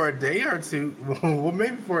 Maybe for a day or two. Well,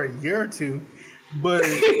 maybe for a year or two. But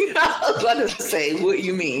I was about to say, what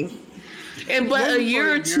you mean? But Maybe a year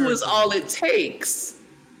for or a two year or is two. all it takes.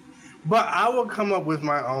 But I will come up with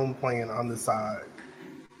my own plan on the side.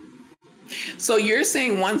 So you're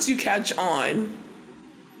saying once you catch on,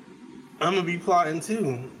 I'm gonna be plotting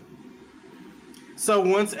too. So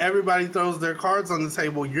once everybody throws their cards on the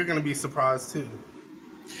table, you're gonna be surprised too.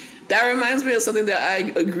 that reminds me of something that I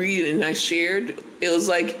agreed and I shared. It was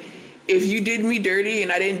like, if you did me dirty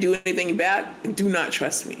and I didn't do anything back, do not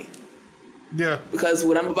trust me. Yeah. Because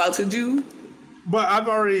what I'm about to do. But I've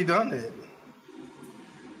already done it.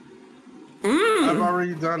 I've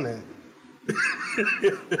already done it.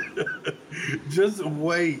 Just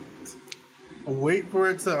wait. Wait for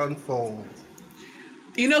it to unfold.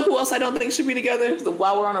 You know who else I don't think should be together?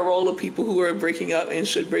 While we're on a roll of people who are breaking up and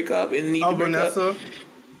should break up and need to break Vanessa? up.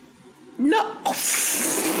 No.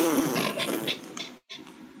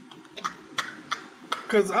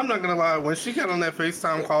 Because I'm not going to lie, when she got on that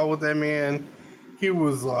FaceTime call with that man, he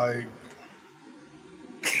was like,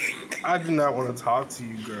 I do not want to talk to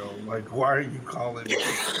you, girl. Like, why are you calling me?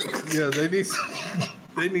 Yeah, they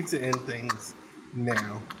need to end things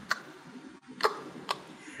now.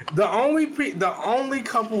 The only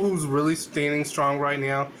couple who's really standing strong right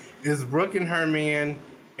now is Brooke and her man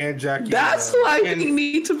and Jackie. That's who I think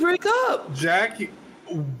need to break up.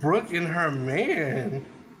 Brooke and her man.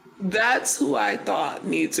 That's who I thought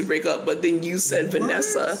needed to break up. But then you said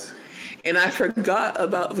Vanessa. And I forgot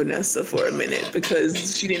about Vanessa for a minute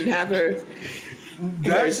because she didn't have her.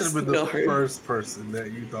 That should have been the first person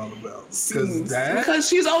that you thought about. Because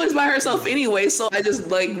she's always by herself anyway. So I just,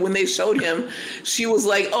 like, when they showed him, she was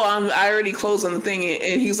like, oh, I already closed on the thing.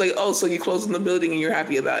 And he's like, oh, so you closed on the building and you're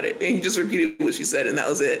happy about it. And he just repeated what she said and that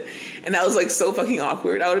was it. And that was, like, so fucking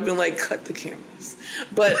awkward. I would have been like, cut the cameras.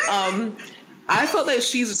 But I felt that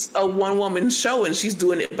she's a one-woman show and she's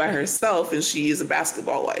doing it by herself and she is a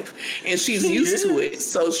basketball wife. And she's used to it.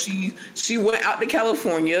 So she went out to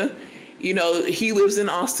California. You know, he lives in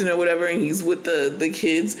Austin or whatever, and he's with the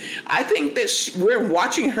kids. I think that we're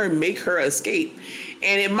watching her make her escape.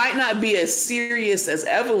 And it might not be as serious as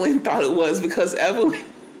Evelyn thought it was because Evelyn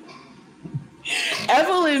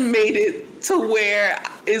made it to where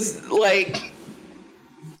it's like,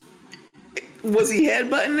 was he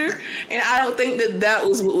headbutting her? And I don't think that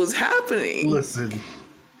was what was happening. Listen.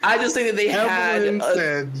 I just think that they Evelyn had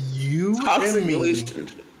said you and me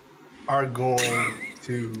are going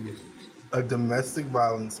to a domestic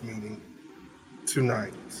violence meeting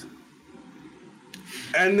tonight.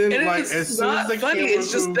 And then, like, as soon as the funny, camera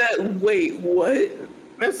it's just crew, that, wait, what?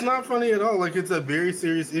 It's not funny at all. Like, it's a very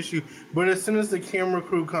serious issue. But as soon as the camera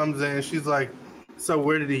crew comes in, she's like, so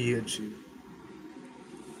where did he hit you?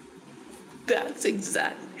 That's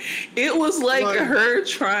exactly. It was like her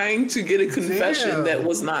trying to get a confession that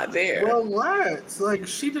was not there. Relax. Like,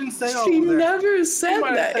 she didn't say all She of that. never said She might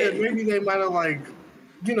have that. said maybe they might have, like,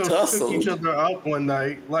 you know, took each other up one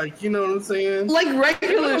night. Like, you know what I'm saying? Like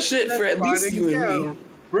regular shit for at least you and me.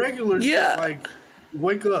 Regular shit. Like,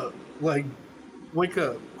 wake up. Like, wake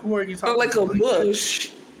up. Who are you talking or like to? a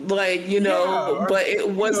bush. Like, you know, but it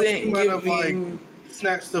wasn't you know, giving... Like,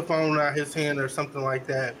 snatched the phone out of his hand or something like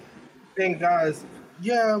that. And guys,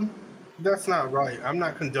 yeah, that's not right. I'm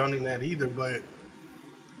not condoning that either, but...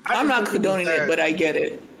 I'm not condoning it, but I get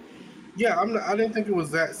it. Yeah, I didn't think it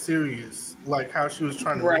was that serious. Like, how she was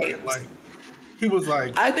trying to make it. Like, he was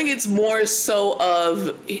like... I think it's more so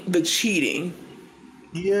of the cheating.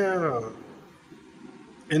 Yeah.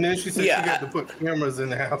 And then she said she got to put cameras in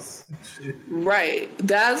the house. Right.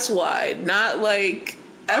 That's why. Not like...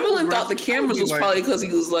 Evelyn thought the cameras was probably because he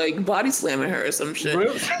was like body slamming her or some shit.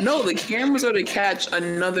 Really? No, the cameras are to catch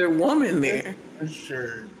another woman there.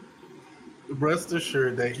 Sure. Rest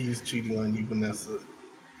assured that he's cheating on you, Vanessa.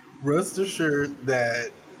 Rest assured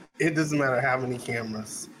that it doesn't matter how many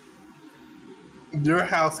cameras. Your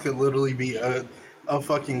house could literally be a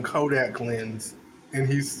fucking Kodak lens, and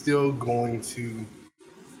he's still going to...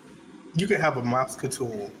 You could have a Mosca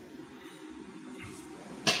tool.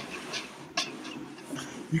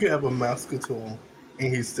 You can have a Muscatel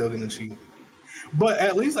and he's still gonna cheat. But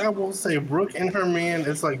at least I will say Brooke and her man,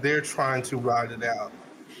 it's like they're trying to ride it out.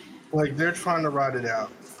 Like they're trying to ride it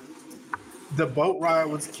out. The boat ride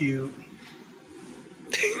was cute.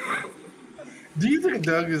 Do you think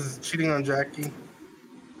Doug is cheating on Jackie?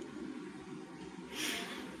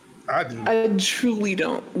 I do. I truly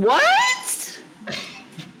don't. What?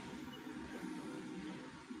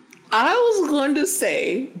 I was going to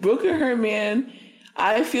say, Brooke and her man,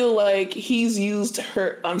 I feel like he's used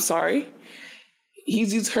her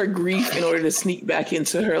grief in order to sneak back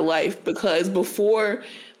into her life, because before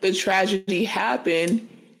the tragedy happened,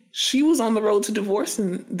 she was on the road to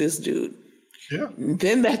divorcing this dude. Yeah.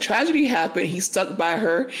 Then that tragedy happened. He stuck by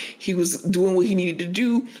her. He was doing what he needed to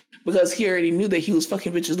do because he already knew that he was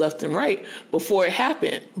fucking bitches left and right before it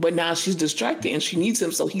happened. But now she's distracted and she needs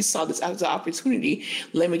him. So he saw this as an opportunity.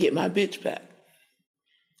 Let me get my bitch back.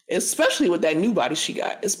 Especially with that new body she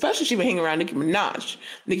got. Especially she been hanging around Nicki Minaj,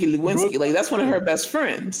 Nicki Lewinsky. Like, that's one of her best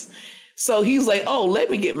friends. So he's like, oh, let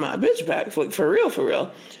me get my bitch back. For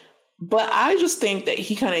real. But I just think that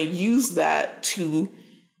he kind of used that to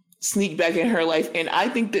sneak back in her life. And I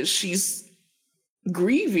think that she's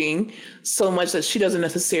grieving so much that she doesn't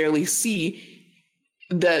necessarily see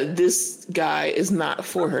that this guy is not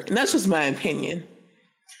for her. And that's just my opinion.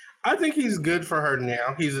 I think he's good for her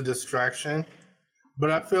now. He's a distraction.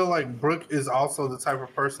 But I feel like Brooke is also the type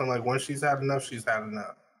of person, like, when she's had enough, she's had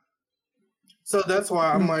enough. So that's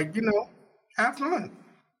why I'm like, have fun.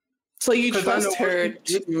 So you trust her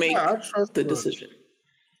to make the decision?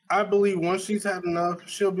 I believe once she's had enough,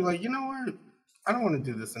 she'll be like, you know what? I don't want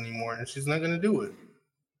to do this anymore. And she's not going to do it.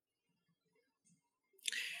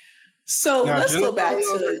 So now, let's go back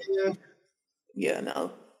to...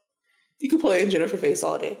 no. You can play Jennifer face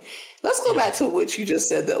all day. Let's go back to what you just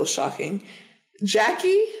said that was shocking.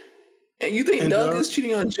 Jackie? And you think Doug is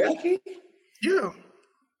cheating on Jackie? Yeah.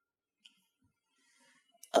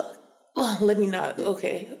 Let me not.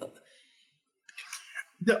 Okay.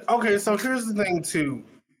 Okay, so here's the thing, too.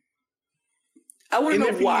 I want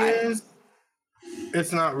to know why.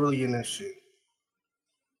 It's not really an issue.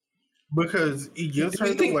 Because he gives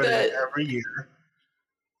her the wedding every year.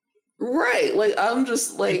 Right. Like, I'm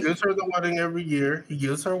just like... He gives her the wedding every year. He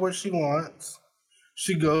gives her what she wants.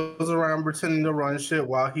 She goes around pretending to run shit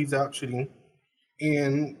while he's out cheating.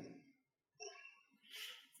 And...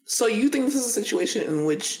 So you think this is a situation in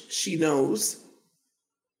which she knows,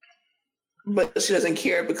 but she doesn't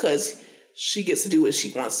care because she gets to do what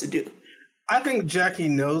she wants to do? I think Jackie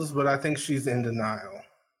knows, but I think she's in denial.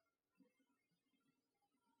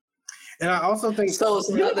 And I also think... So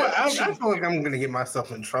I feel like I'm going to get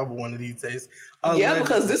myself in trouble one of these days. Yeah,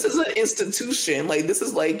 because this is an institution. Like, this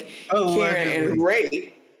is like Karen and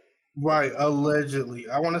Ray. Right, allegedly.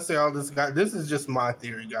 I want to say all this, guys. This is just my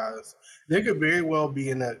theory, guys. They could very well be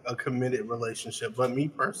in a committed relationship. But me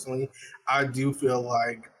personally, I do feel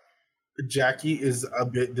like Jackie is a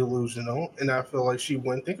bit delusional, and I feel like she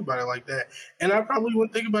wouldn't think about it like that. And I probably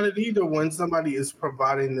wouldn't think about it either when somebody is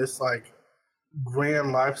providing this like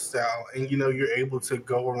grand lifestyle, and you're able to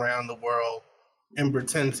go around the world and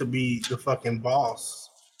pretend to be the fucking boss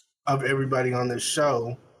of everybody on this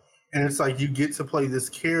show. And it's like you get to play this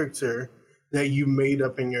character that you made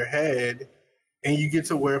up in your head, and you get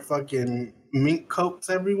to wear fucking mink coats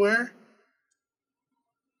everywhere.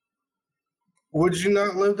 Would you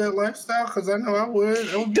not live that lifestyle? Because I know I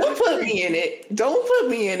would. Don't put me in it. Don't put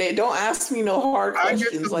me in it. Don't ask me no hard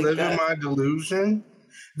questions like that. I get to live in my delusion.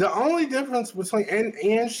 The only difference between...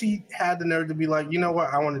 And she had the nerve to be like, you know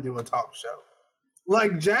what? I want to do a talk show.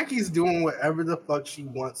 Like, Jackie's doing whatever the fuck she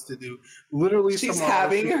wants to do. Literally, she's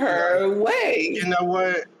having her way. You know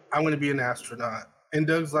what? I'm going to be an astronaut. And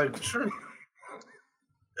Doug's like, sure.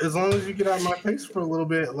 As long as you get out of my face for a little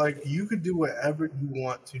bit, like, you could do whatever you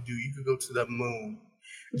want to do. You could go to the moon.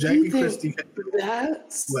 Jackie Christie could do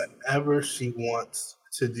whatever she wants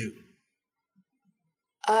to do.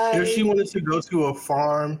 If she wanted to go to a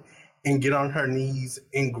farm and get on her knees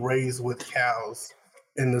and graze with cows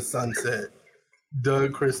in the sunset,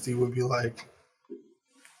 Doug Christie would be like,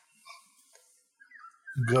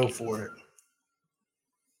 go for it.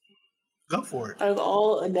 Go for it. Out of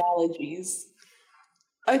all analogies,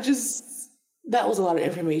 that was a lot of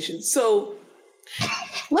information. So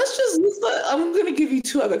I'm going to give you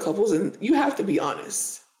two other couples, and you have to be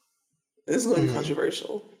honest. This is going to be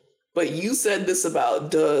controversial. But you said this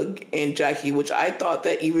about Doug and Jackie, which I thought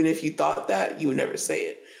that even if you thought that, you would never say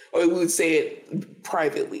it. Or we would say it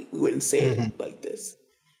privately. We wouldn't say it like this.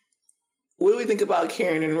 What do we think about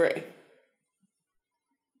Karen and Ray?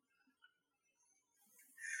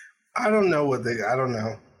 I don't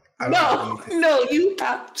know. No, you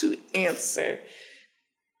have to answer.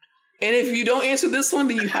 And if you don't answer this one,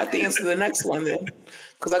 then you have to answer the next one then.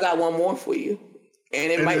 Because I got one more for you.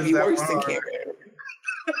 And it might be worse than Karen.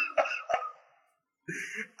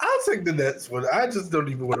 I'll take the next one. I just don't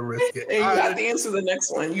even want to risk it. And you have to answer the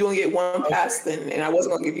next one. You only get one pass then, and I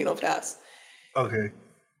wasn't going to give you no pass. Okay.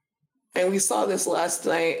 And we saw this last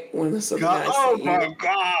night when the Oh my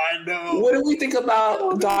God, no. What do we think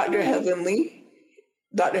about Dr. Heavenly?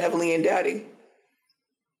 Dr. Heavenly and Daddy?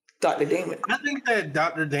 Dr. Damon. I think that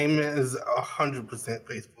Dr. Damon is 100%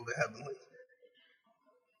 faithful to Heavenly.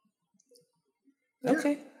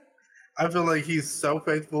 Okay. I feel like he's so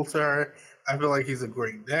faithful to her. I feel like he's a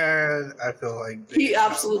great dad. I feel like he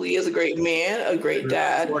absolutely is a great man, a great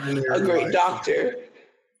dad, a great doctor.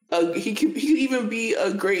 He could even be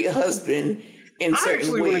a great husband in certain ways. I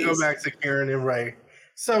actually want to go back to Karen and Ray.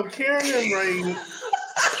 So Karen and Ray,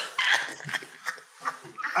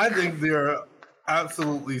 I think they're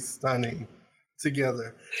absolutely stunning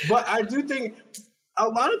together. But I do think a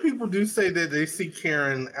lot of people do say that they see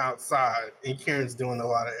Karen outside and Karen's doing a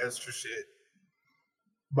lot of extra shit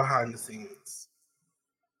behind the scenes.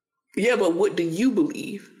 Yeah, but what do you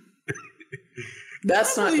believe?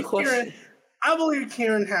 That's not the question. I believe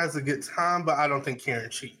Karen has a good time, but I don't think Karen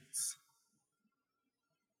cheats.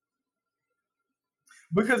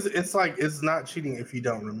 Because it's like, it's not cheating if you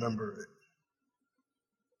don't remember it.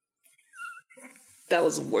 That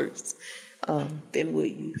was worse than what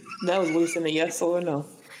you... That was worse than a yes or a no.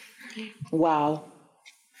 Wow.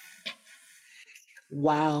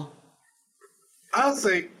 I'll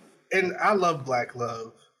say, and I love Black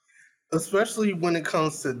love, especially when it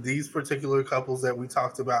comes to these particular couples that we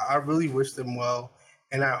talked about. I really wish them well,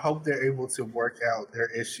 and I hope they're able to work out their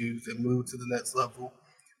issues and move to the next level.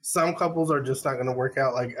 Some couples are just not going to work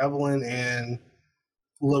out, like Evelyn and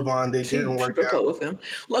Levon. They didn't work out with them.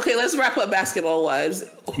 Okay, let's wrap up Basketball Wives.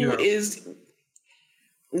 Okay,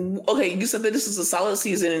 you said that this is a solid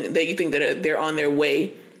season, that you think that they're on their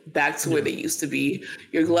way back to where they used to be.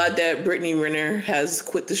 You're glad that Brittany Renner has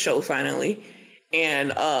quit the show finally,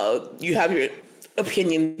 and you have your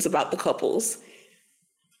opinions about the couples.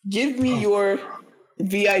 Give me your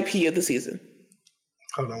VIP of the season.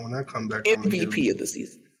 Hold on, when I come back, MVP of the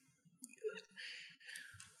season.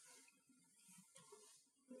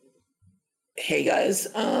 Hey guys,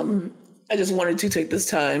 I just wanted to take this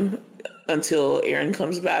time until Aaron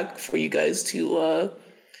comes back for you guys to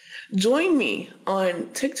join me on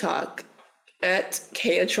TikTok at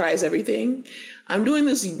Kea Tries Everything. I'm doing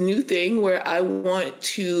this new thing where I want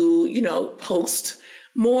to, post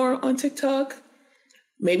more on TikTok.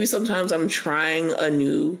 Maybe sometimes I'm trying a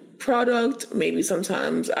new product. Maybe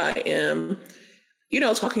sometimes I am,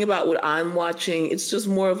 talking about what I'm watching. It's just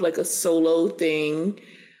more of like a solo thing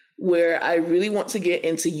where I really want to get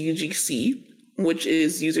into UGC, which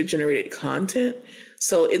is user-generated content.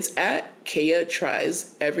 So it's at Kea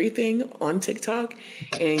Tries Everything on TikTok,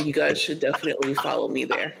 and you guys should definitely follow me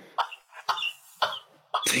there.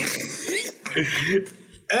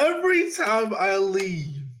 Every time I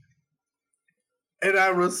leave, and I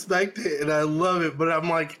respect it and I love it, but I'm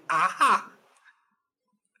like, aha.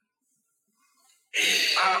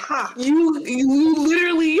 You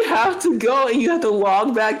literally have to go and you have to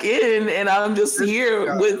log back in, and I'm just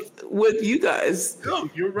here with you guys. No,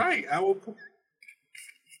 you're right. I will.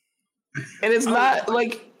 And it's not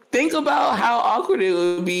like, think about how awkward it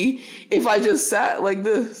would be if I just sat like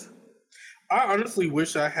this. I honestly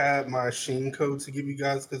wish I had my Shein code to give you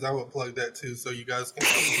guys, because I would plug that too, so you guys can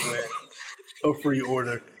help me with a free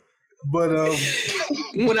order. But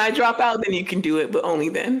when I drop out, then you can do it, but only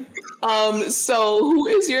then. So who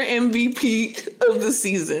is your MVP of the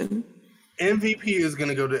season? MVP is going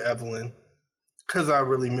to go to Evelyn, because I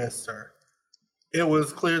really missed her. It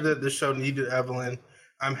was clear that the show needed Evelyn.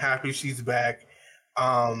 I'm happy she's back.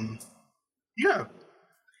 Yeah.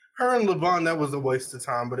 Her and Levon, that was a waste of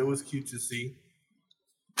time, but it was cute to see.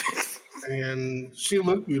 And she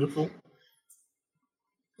looked beautiful.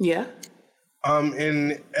 Yeah.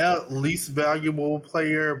 And least valuable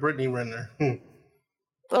player, Brittany Renner.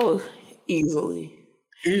 Oh, easily,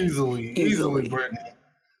 Brittany.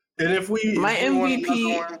 And if we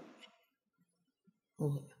MVP,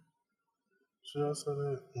 should I say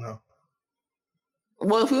that? No.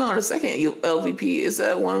 Well, if we want a second LVP, is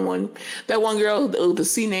that one girl with the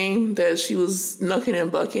C name that she was knucking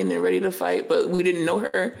and bucking and ready to fight, but we didn't know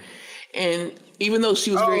her. And even though she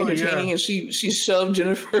was very entertaining and she shoved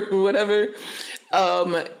Jennifer or whatever,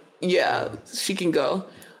 she can go.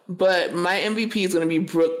 But my MVP is going to be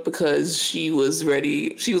Brooke, because she was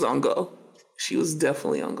ready. She was on go. She was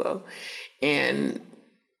definitely on go. And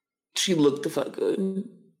she looked the fuck good.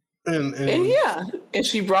 And yeah, and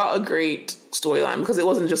she brought a great storyline because it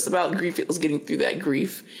wasn't just about grief. It was getting through that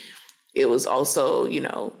grief. It was also,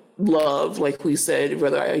 love, like we said,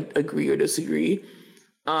 whether I agree or disagree.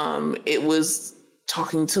 It was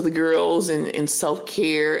talking to the girls and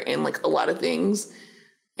self-care and like a lot of things.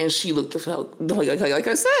 And she looked like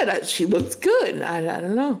I said, she looked good. I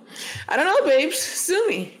don't know. I don't know, babes. Sue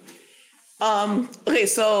me. Okay,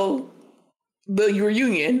 so the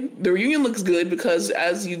reunion looks good because,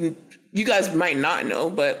 as you guys might not know,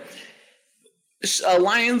 but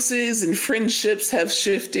alliances and friendships have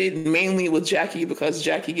shifted mainly with Jackie because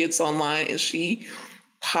Jackie gets online and she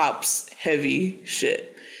pops heavy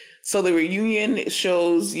shit. So the reunion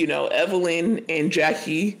shows, Evelyn and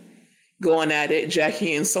Jackie going at it,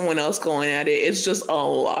 Jackie and someone else going at it. It's just a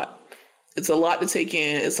lot. It's a lot to take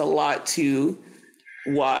in. It's a lot to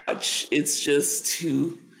watch. It's just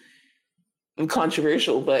too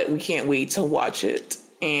controversial, but we can't wait to watch it.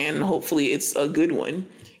 And hopefully it's a good one.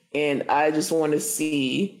 And I just want to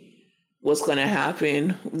see what's going to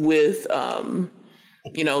happen with,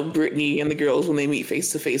 Brittany and the girls when they meet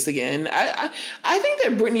face to face again. I think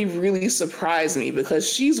that Brittany really surprised me because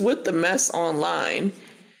she's with the mess online,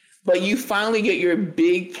 but you finally get your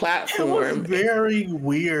big platform. It was very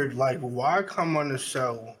weird. Like, why come on the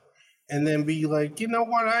show and then be like, you know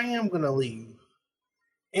what, I am going to leave.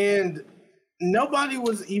 And nobody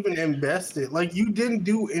was even invested. Like, you didn't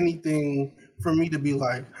do anything for me to be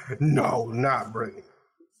like, no, not Brittany.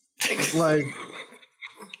 Like,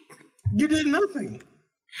 you did nothing.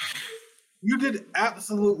 You did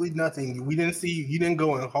absolutely nothing. We didn't see, you didn't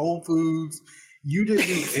go in Whole Foods. You didn't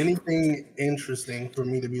do anything interesting for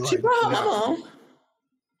me to be like, she brought her mama.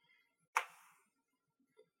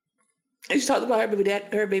 And she talked about her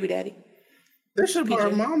baby daddy. They should put her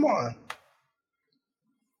mom on.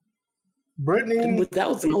 Brittany. That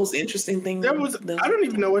was the most interesting thing. I don't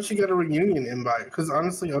even know what she got a reunion invite because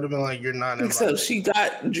honestly, I would have been like, "You're not invited." So she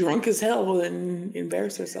got drunk as hell and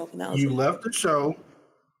embarrassed herself. And you left the show.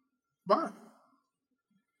 Bye.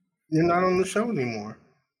 You're not on the show anymore.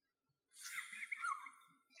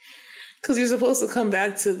 Because you're supposed to come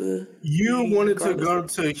back to the. You wanted to go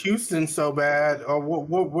to Houston so bad, or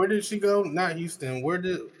where did she go? Not Houston.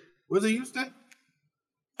 Was it Houston?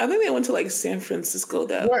 I think they went to like San Francisco.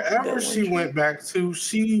 Wherever she went back to,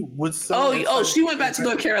 she was so. She went back to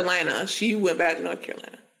North Carolina. She went back to North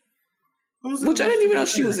Carolina, which I didn't even know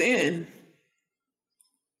she was in.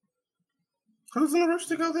 Who's in the rush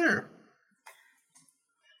to go there?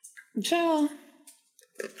 Child.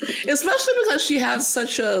 Especially because she had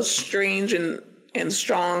such a strange and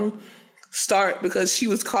strong start because she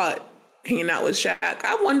was caught hanging out with Shaq.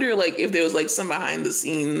 I wonder like if there was like some behind the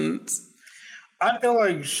scenes. I feel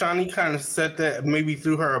like Shani kind of set that maybe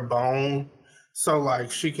threw her a bone so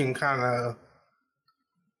like she can kind of,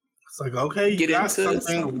 it's like, okay, you got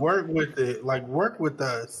something, work with it, like work with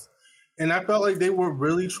us. And I felt like they were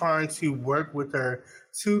really trying to work with her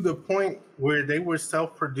to the point where they were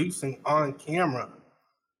self-producing on camera.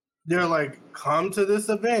 They're like, come to this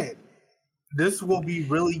event. This will be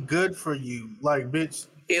really good for you. Like, bitch.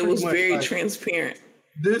 It was very transparent.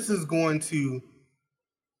 This is going to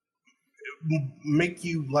make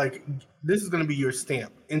you like, this is going to be your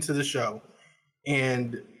stamp into the show.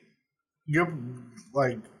 And you're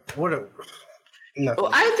like, whatever. Nothing.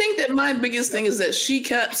 Well, I think that my biggest thing is that she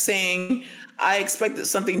kept saying, I expected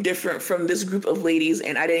something different from this group of ladies,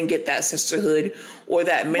 and I didn't get that sisterhood or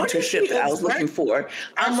that mentorship that I was looking for.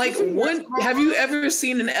 I'm like, what? Have you ever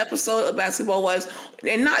seen an episode of Basketball Wives?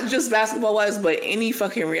 And not just Basketball Wives, but any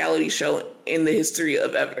fucking reality show in the history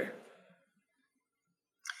of ever.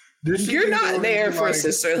 You're not there for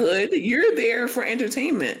sisterhood. You're there for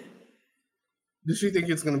entertainment. Does she think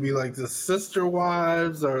it's going to be like the Sister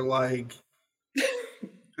Wives or like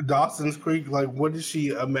Dawson's Creek? Like, what did she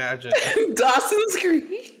imagine Dawson's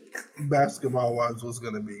Creek Basketball Wives was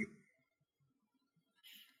going to be?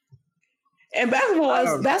 And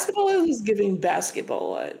Basketball Wives is giving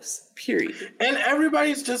Basketball Wives, period. And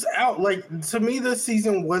everybody's just out. Like, to me, this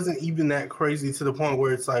season wasn't even that crazy to the point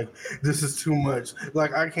where it's like, this is too much.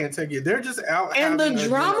 Like, I can't take it. They're just out. And the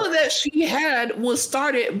drama that she had was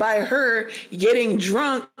started by her getting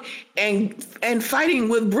drunk and fighting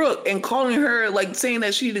with Brooke and calling her, like, saying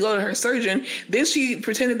that she needed to go to her surgeon. Then she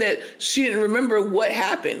pretended that she didn't remember what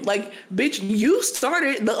happened. Like, bitch, you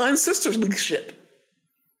started the unsistership.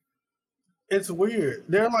 It's weird.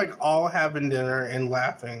 They're like all having dinner and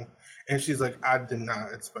laughing. And she's like, I did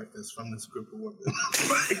not expect this from this group of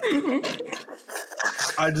women.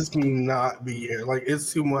 I just cannot be here. Like,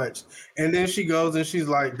 it's too much. And then she goes and she's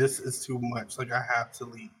like, this is too much. Like, I have to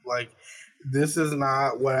leave. Like, this is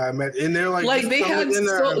not what I meant. And they're like they had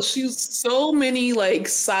so many like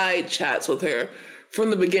side chats with her from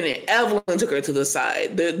the beginning. Evelyn took her to the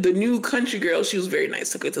side. The new country girl, she was very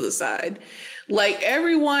nice, took her to the side. Like,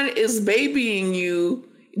 everyone is babying you.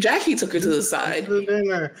 Jackie took her to the side. To the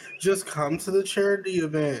dinner. Just come to the charity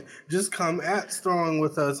event. Just come at Strong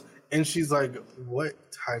with us. And she's like, what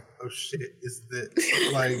type of shit is this?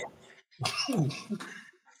 Like,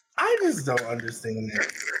 I just don't understand that.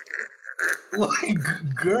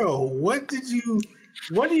 Like, girl, what do you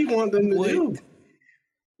want them to do?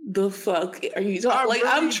 The fuck are you talking? Like,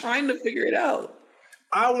 I'm trying to figure it out.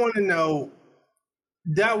 I want to know.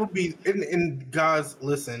 That would be, and guys,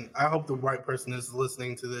 listen, I hope the right person is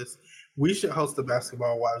listening to this. We should host the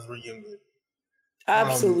Basketball Wives reunion.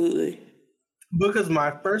 Absolutely. Because my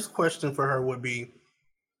first question for her would be,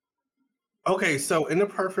 okay, so in a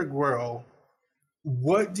perfect world,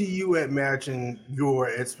 what do you imagine your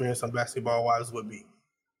experience on Basketball Wives would be?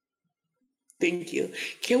 Thank you.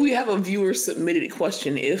 Can we have a viewer submitted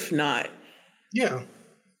question? If not, yeah.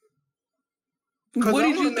 What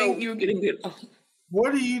did you think you were getting good? Oh.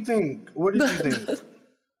 What do you think? What did you think?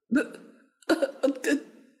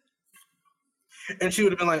 And she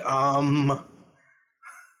would have been like,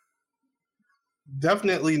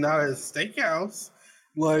 definitely not a steakhouse.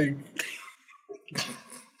 Like,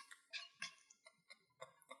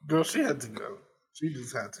 girl, she had to go. She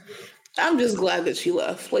just had to go. I'm just glad that she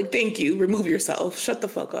left. Like, thank you. Remove yourself. Shut the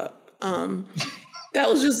fuck up. That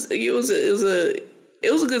was just, it was a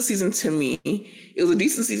good season to me. It was a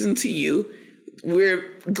decent season to you.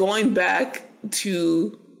 We're going back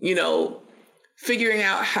to, figuring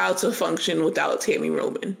out how to function without Tammy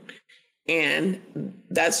Roman. And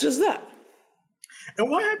that's just that. And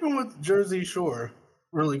what happened with Jersey Shore?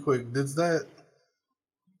 Really quick.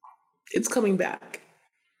 It's coming back.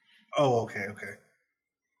 Oh, okay.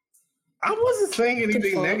 I wasn't saying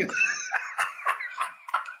anything negative.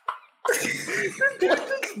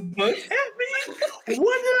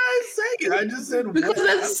 What did I say? I just said because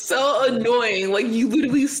that's so annoying. Like, you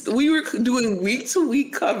literally, we were doing week to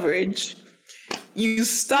week coverage. You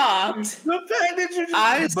stopped. The fact that you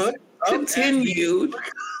just continued,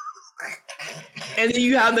 and then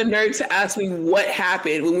you have the nerve to ask me what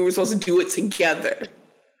happened when we were supposed to do it together.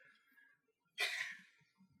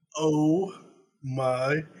 Oh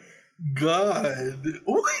my God.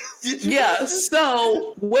 Yeah,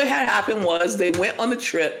 so what had happened was they went on the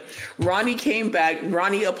trip. Ronnie came back.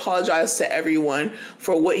 Ronnie apologized to everyone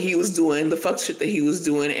for what he was doing, the fuck shit that he was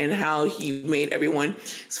doing, and how he made everyone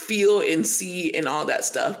feel and see and all that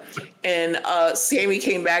stuff. And Sammy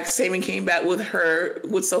came back. Sammy came back with her.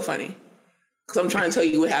 What's so funny? Because I'm trying to tell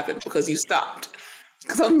you what happened because you stopped.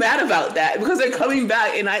 Because I'm mad about that. Because they're coming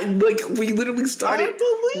back and we literally started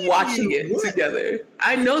watching it together.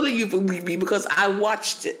 I know that you believe me because I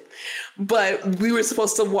watched it. But we were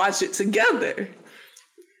supposed to watch it together.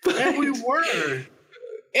 And we were.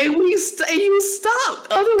 And you stopped.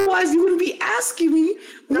 Otherwise, you wouldn't be asking me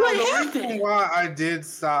what happened. The reason why I did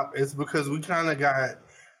stop is because we kind of got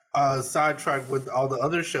sidetracked with all the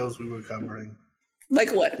other shows we were covering.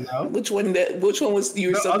 Like what? No? Which one was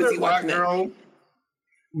you were so busy watching? Girl,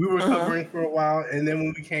 we were covering for a while, and then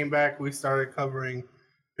when we came back, we started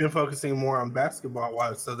focusing more on Basketball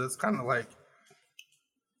Wives. So that's kind of like.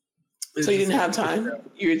 So you didn't have time?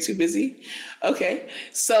 You were too busy? Okay.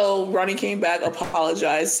 So Ronnie came back,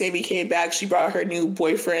 apologized. Sammy came back. She brought her new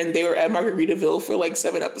boyfriend. They were at Margaritaville for like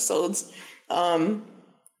 7 episodes. And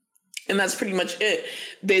that's pretty much it.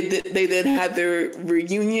 They then had their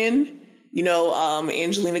reunion.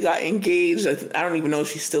 Angelina got engaged. I don't even know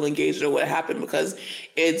if she's still engaged or what happened because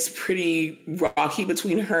it's pretty rocky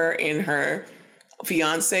between her and her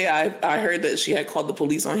fiance. I heard that she had called the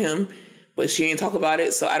police on him, but she didn't talk about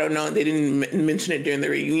it. So I don't know. They didn't mention it during the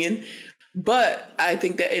reunion. But I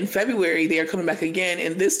think that in February, they are coming back again.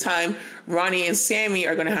 And this time, Ronnie and Sammy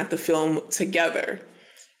are going to have to film together.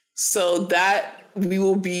 So that we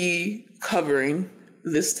will be covering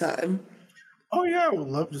this time. Oh, yeah, I would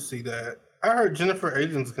love to see that. I heard Jennifer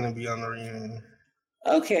Aydin's going to be on the reunion.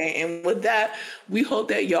 Okay, and with that, we hope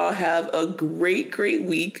that y'all have a great, great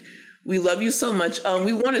week. We love you so much.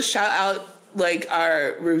 We want to shout out,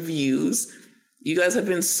 our reviews. You guys have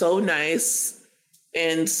been so nice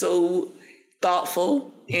and so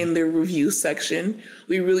thoughtful in the review section.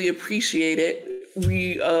 We really appreciate it.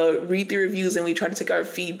 We read the reviews and we try to take our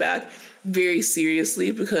feedback very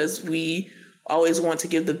seriously because we always want to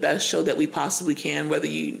give the best show that we possibly can, whether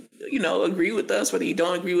you agree with us, whether you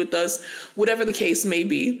don't agree with us, whatever the case may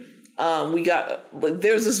be.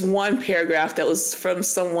 There's this one paragraph that was from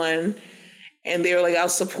someone, And they were like, I'll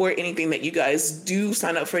support anything that you guys do.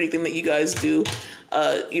 Sign up for anything that you guys do.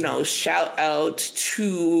 Shout out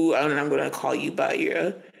to, I don't know, I'm going to call you by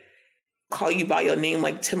your name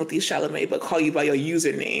like Timothy Chalamet, but call you by your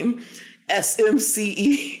username,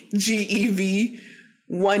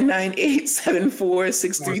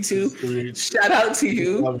 SMCEGEV19874632. Shout out to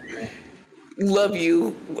you. Love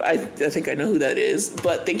you. I think I know who that is,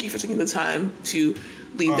 but thank you for taking the time to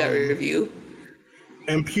leave that review.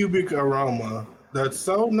 And Pubic Aroma. That's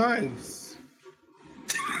so nice.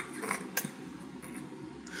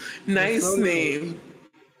 Nice name.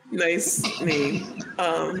 Nice name.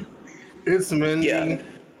 It's Mindy. Yeah.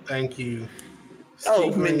 Thank you.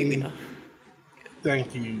 Oh, Mindy.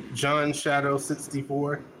 Thank you. John Shadow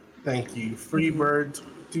 64. Thank you. Freebird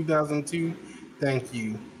 2002. Thank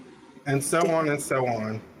you. And so on and so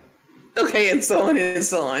on. Okay, and so on and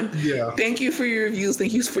so on. Yeah. Thank you for your reviews.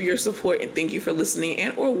 Thank you for your support, and thank you for listening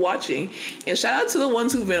and or watching. And shout out to the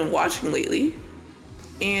ones who've been watching lately.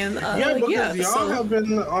 And y'all have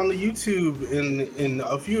been on the YouTube, and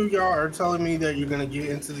a few of y'all are telling me that you're gonna get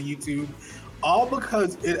into the YouTube, all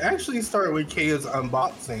because it actually started with Kaya's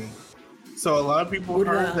unboxing. So a lot of people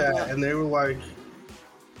heard that, and they were like,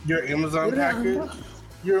 "Your Amazon package,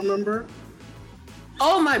 you remember?"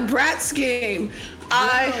 Oh, my Bratz game.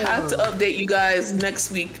 I have to update you guys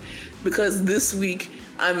next week because this week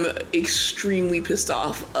I'm extremely pissed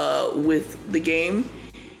off with the game.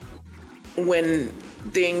 When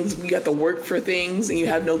you have to work for things and you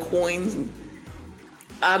have no coins.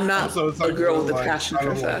 I'm not a girl with a passion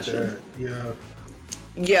for fashion.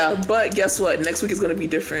 Yeah, but guess what? Next week is going to be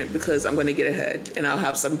different because I'm going to get ahead and I'll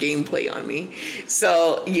have some gameplay on me.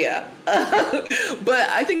 So, yeah. But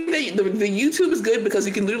I think that the YouTube is good because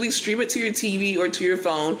you can literally stream it to your TV or to your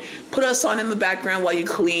phone, put us on in the background while you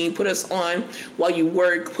clean, put us on while you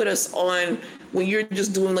work, put us on when you're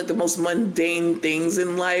just doing like the most mundane things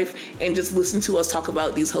in life and just listen to us talk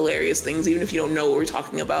about these hilarious things, even if you don't know what we're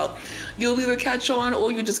talking about. You'll either catch on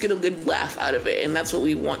or you just get a good laugh out of it. And that's what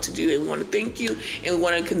we want to do. And we want to thank you and we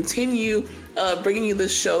want to continue bringing you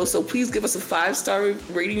this show. So please give us a 5-star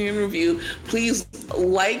rating and review. Please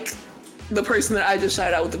like the person that I just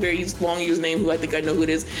shouted out with the very long username, who I think I know who it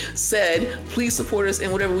is, said, please support us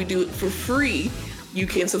in whatever we do for free. You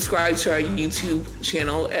can subscribe to our YouTube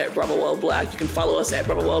channel at Bravo Well Black. You can follow us at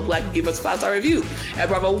Bravo Well Black and give us a 5-star review at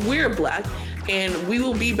Bravo We're Black. And we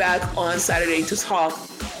will be back on Saturday to talk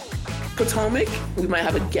Potomac. We might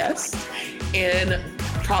have a guest and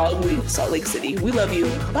probably Salt Lake City. We love you.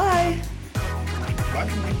 Bye. Bye.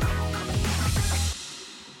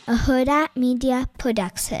 A Huda Media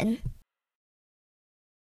Production.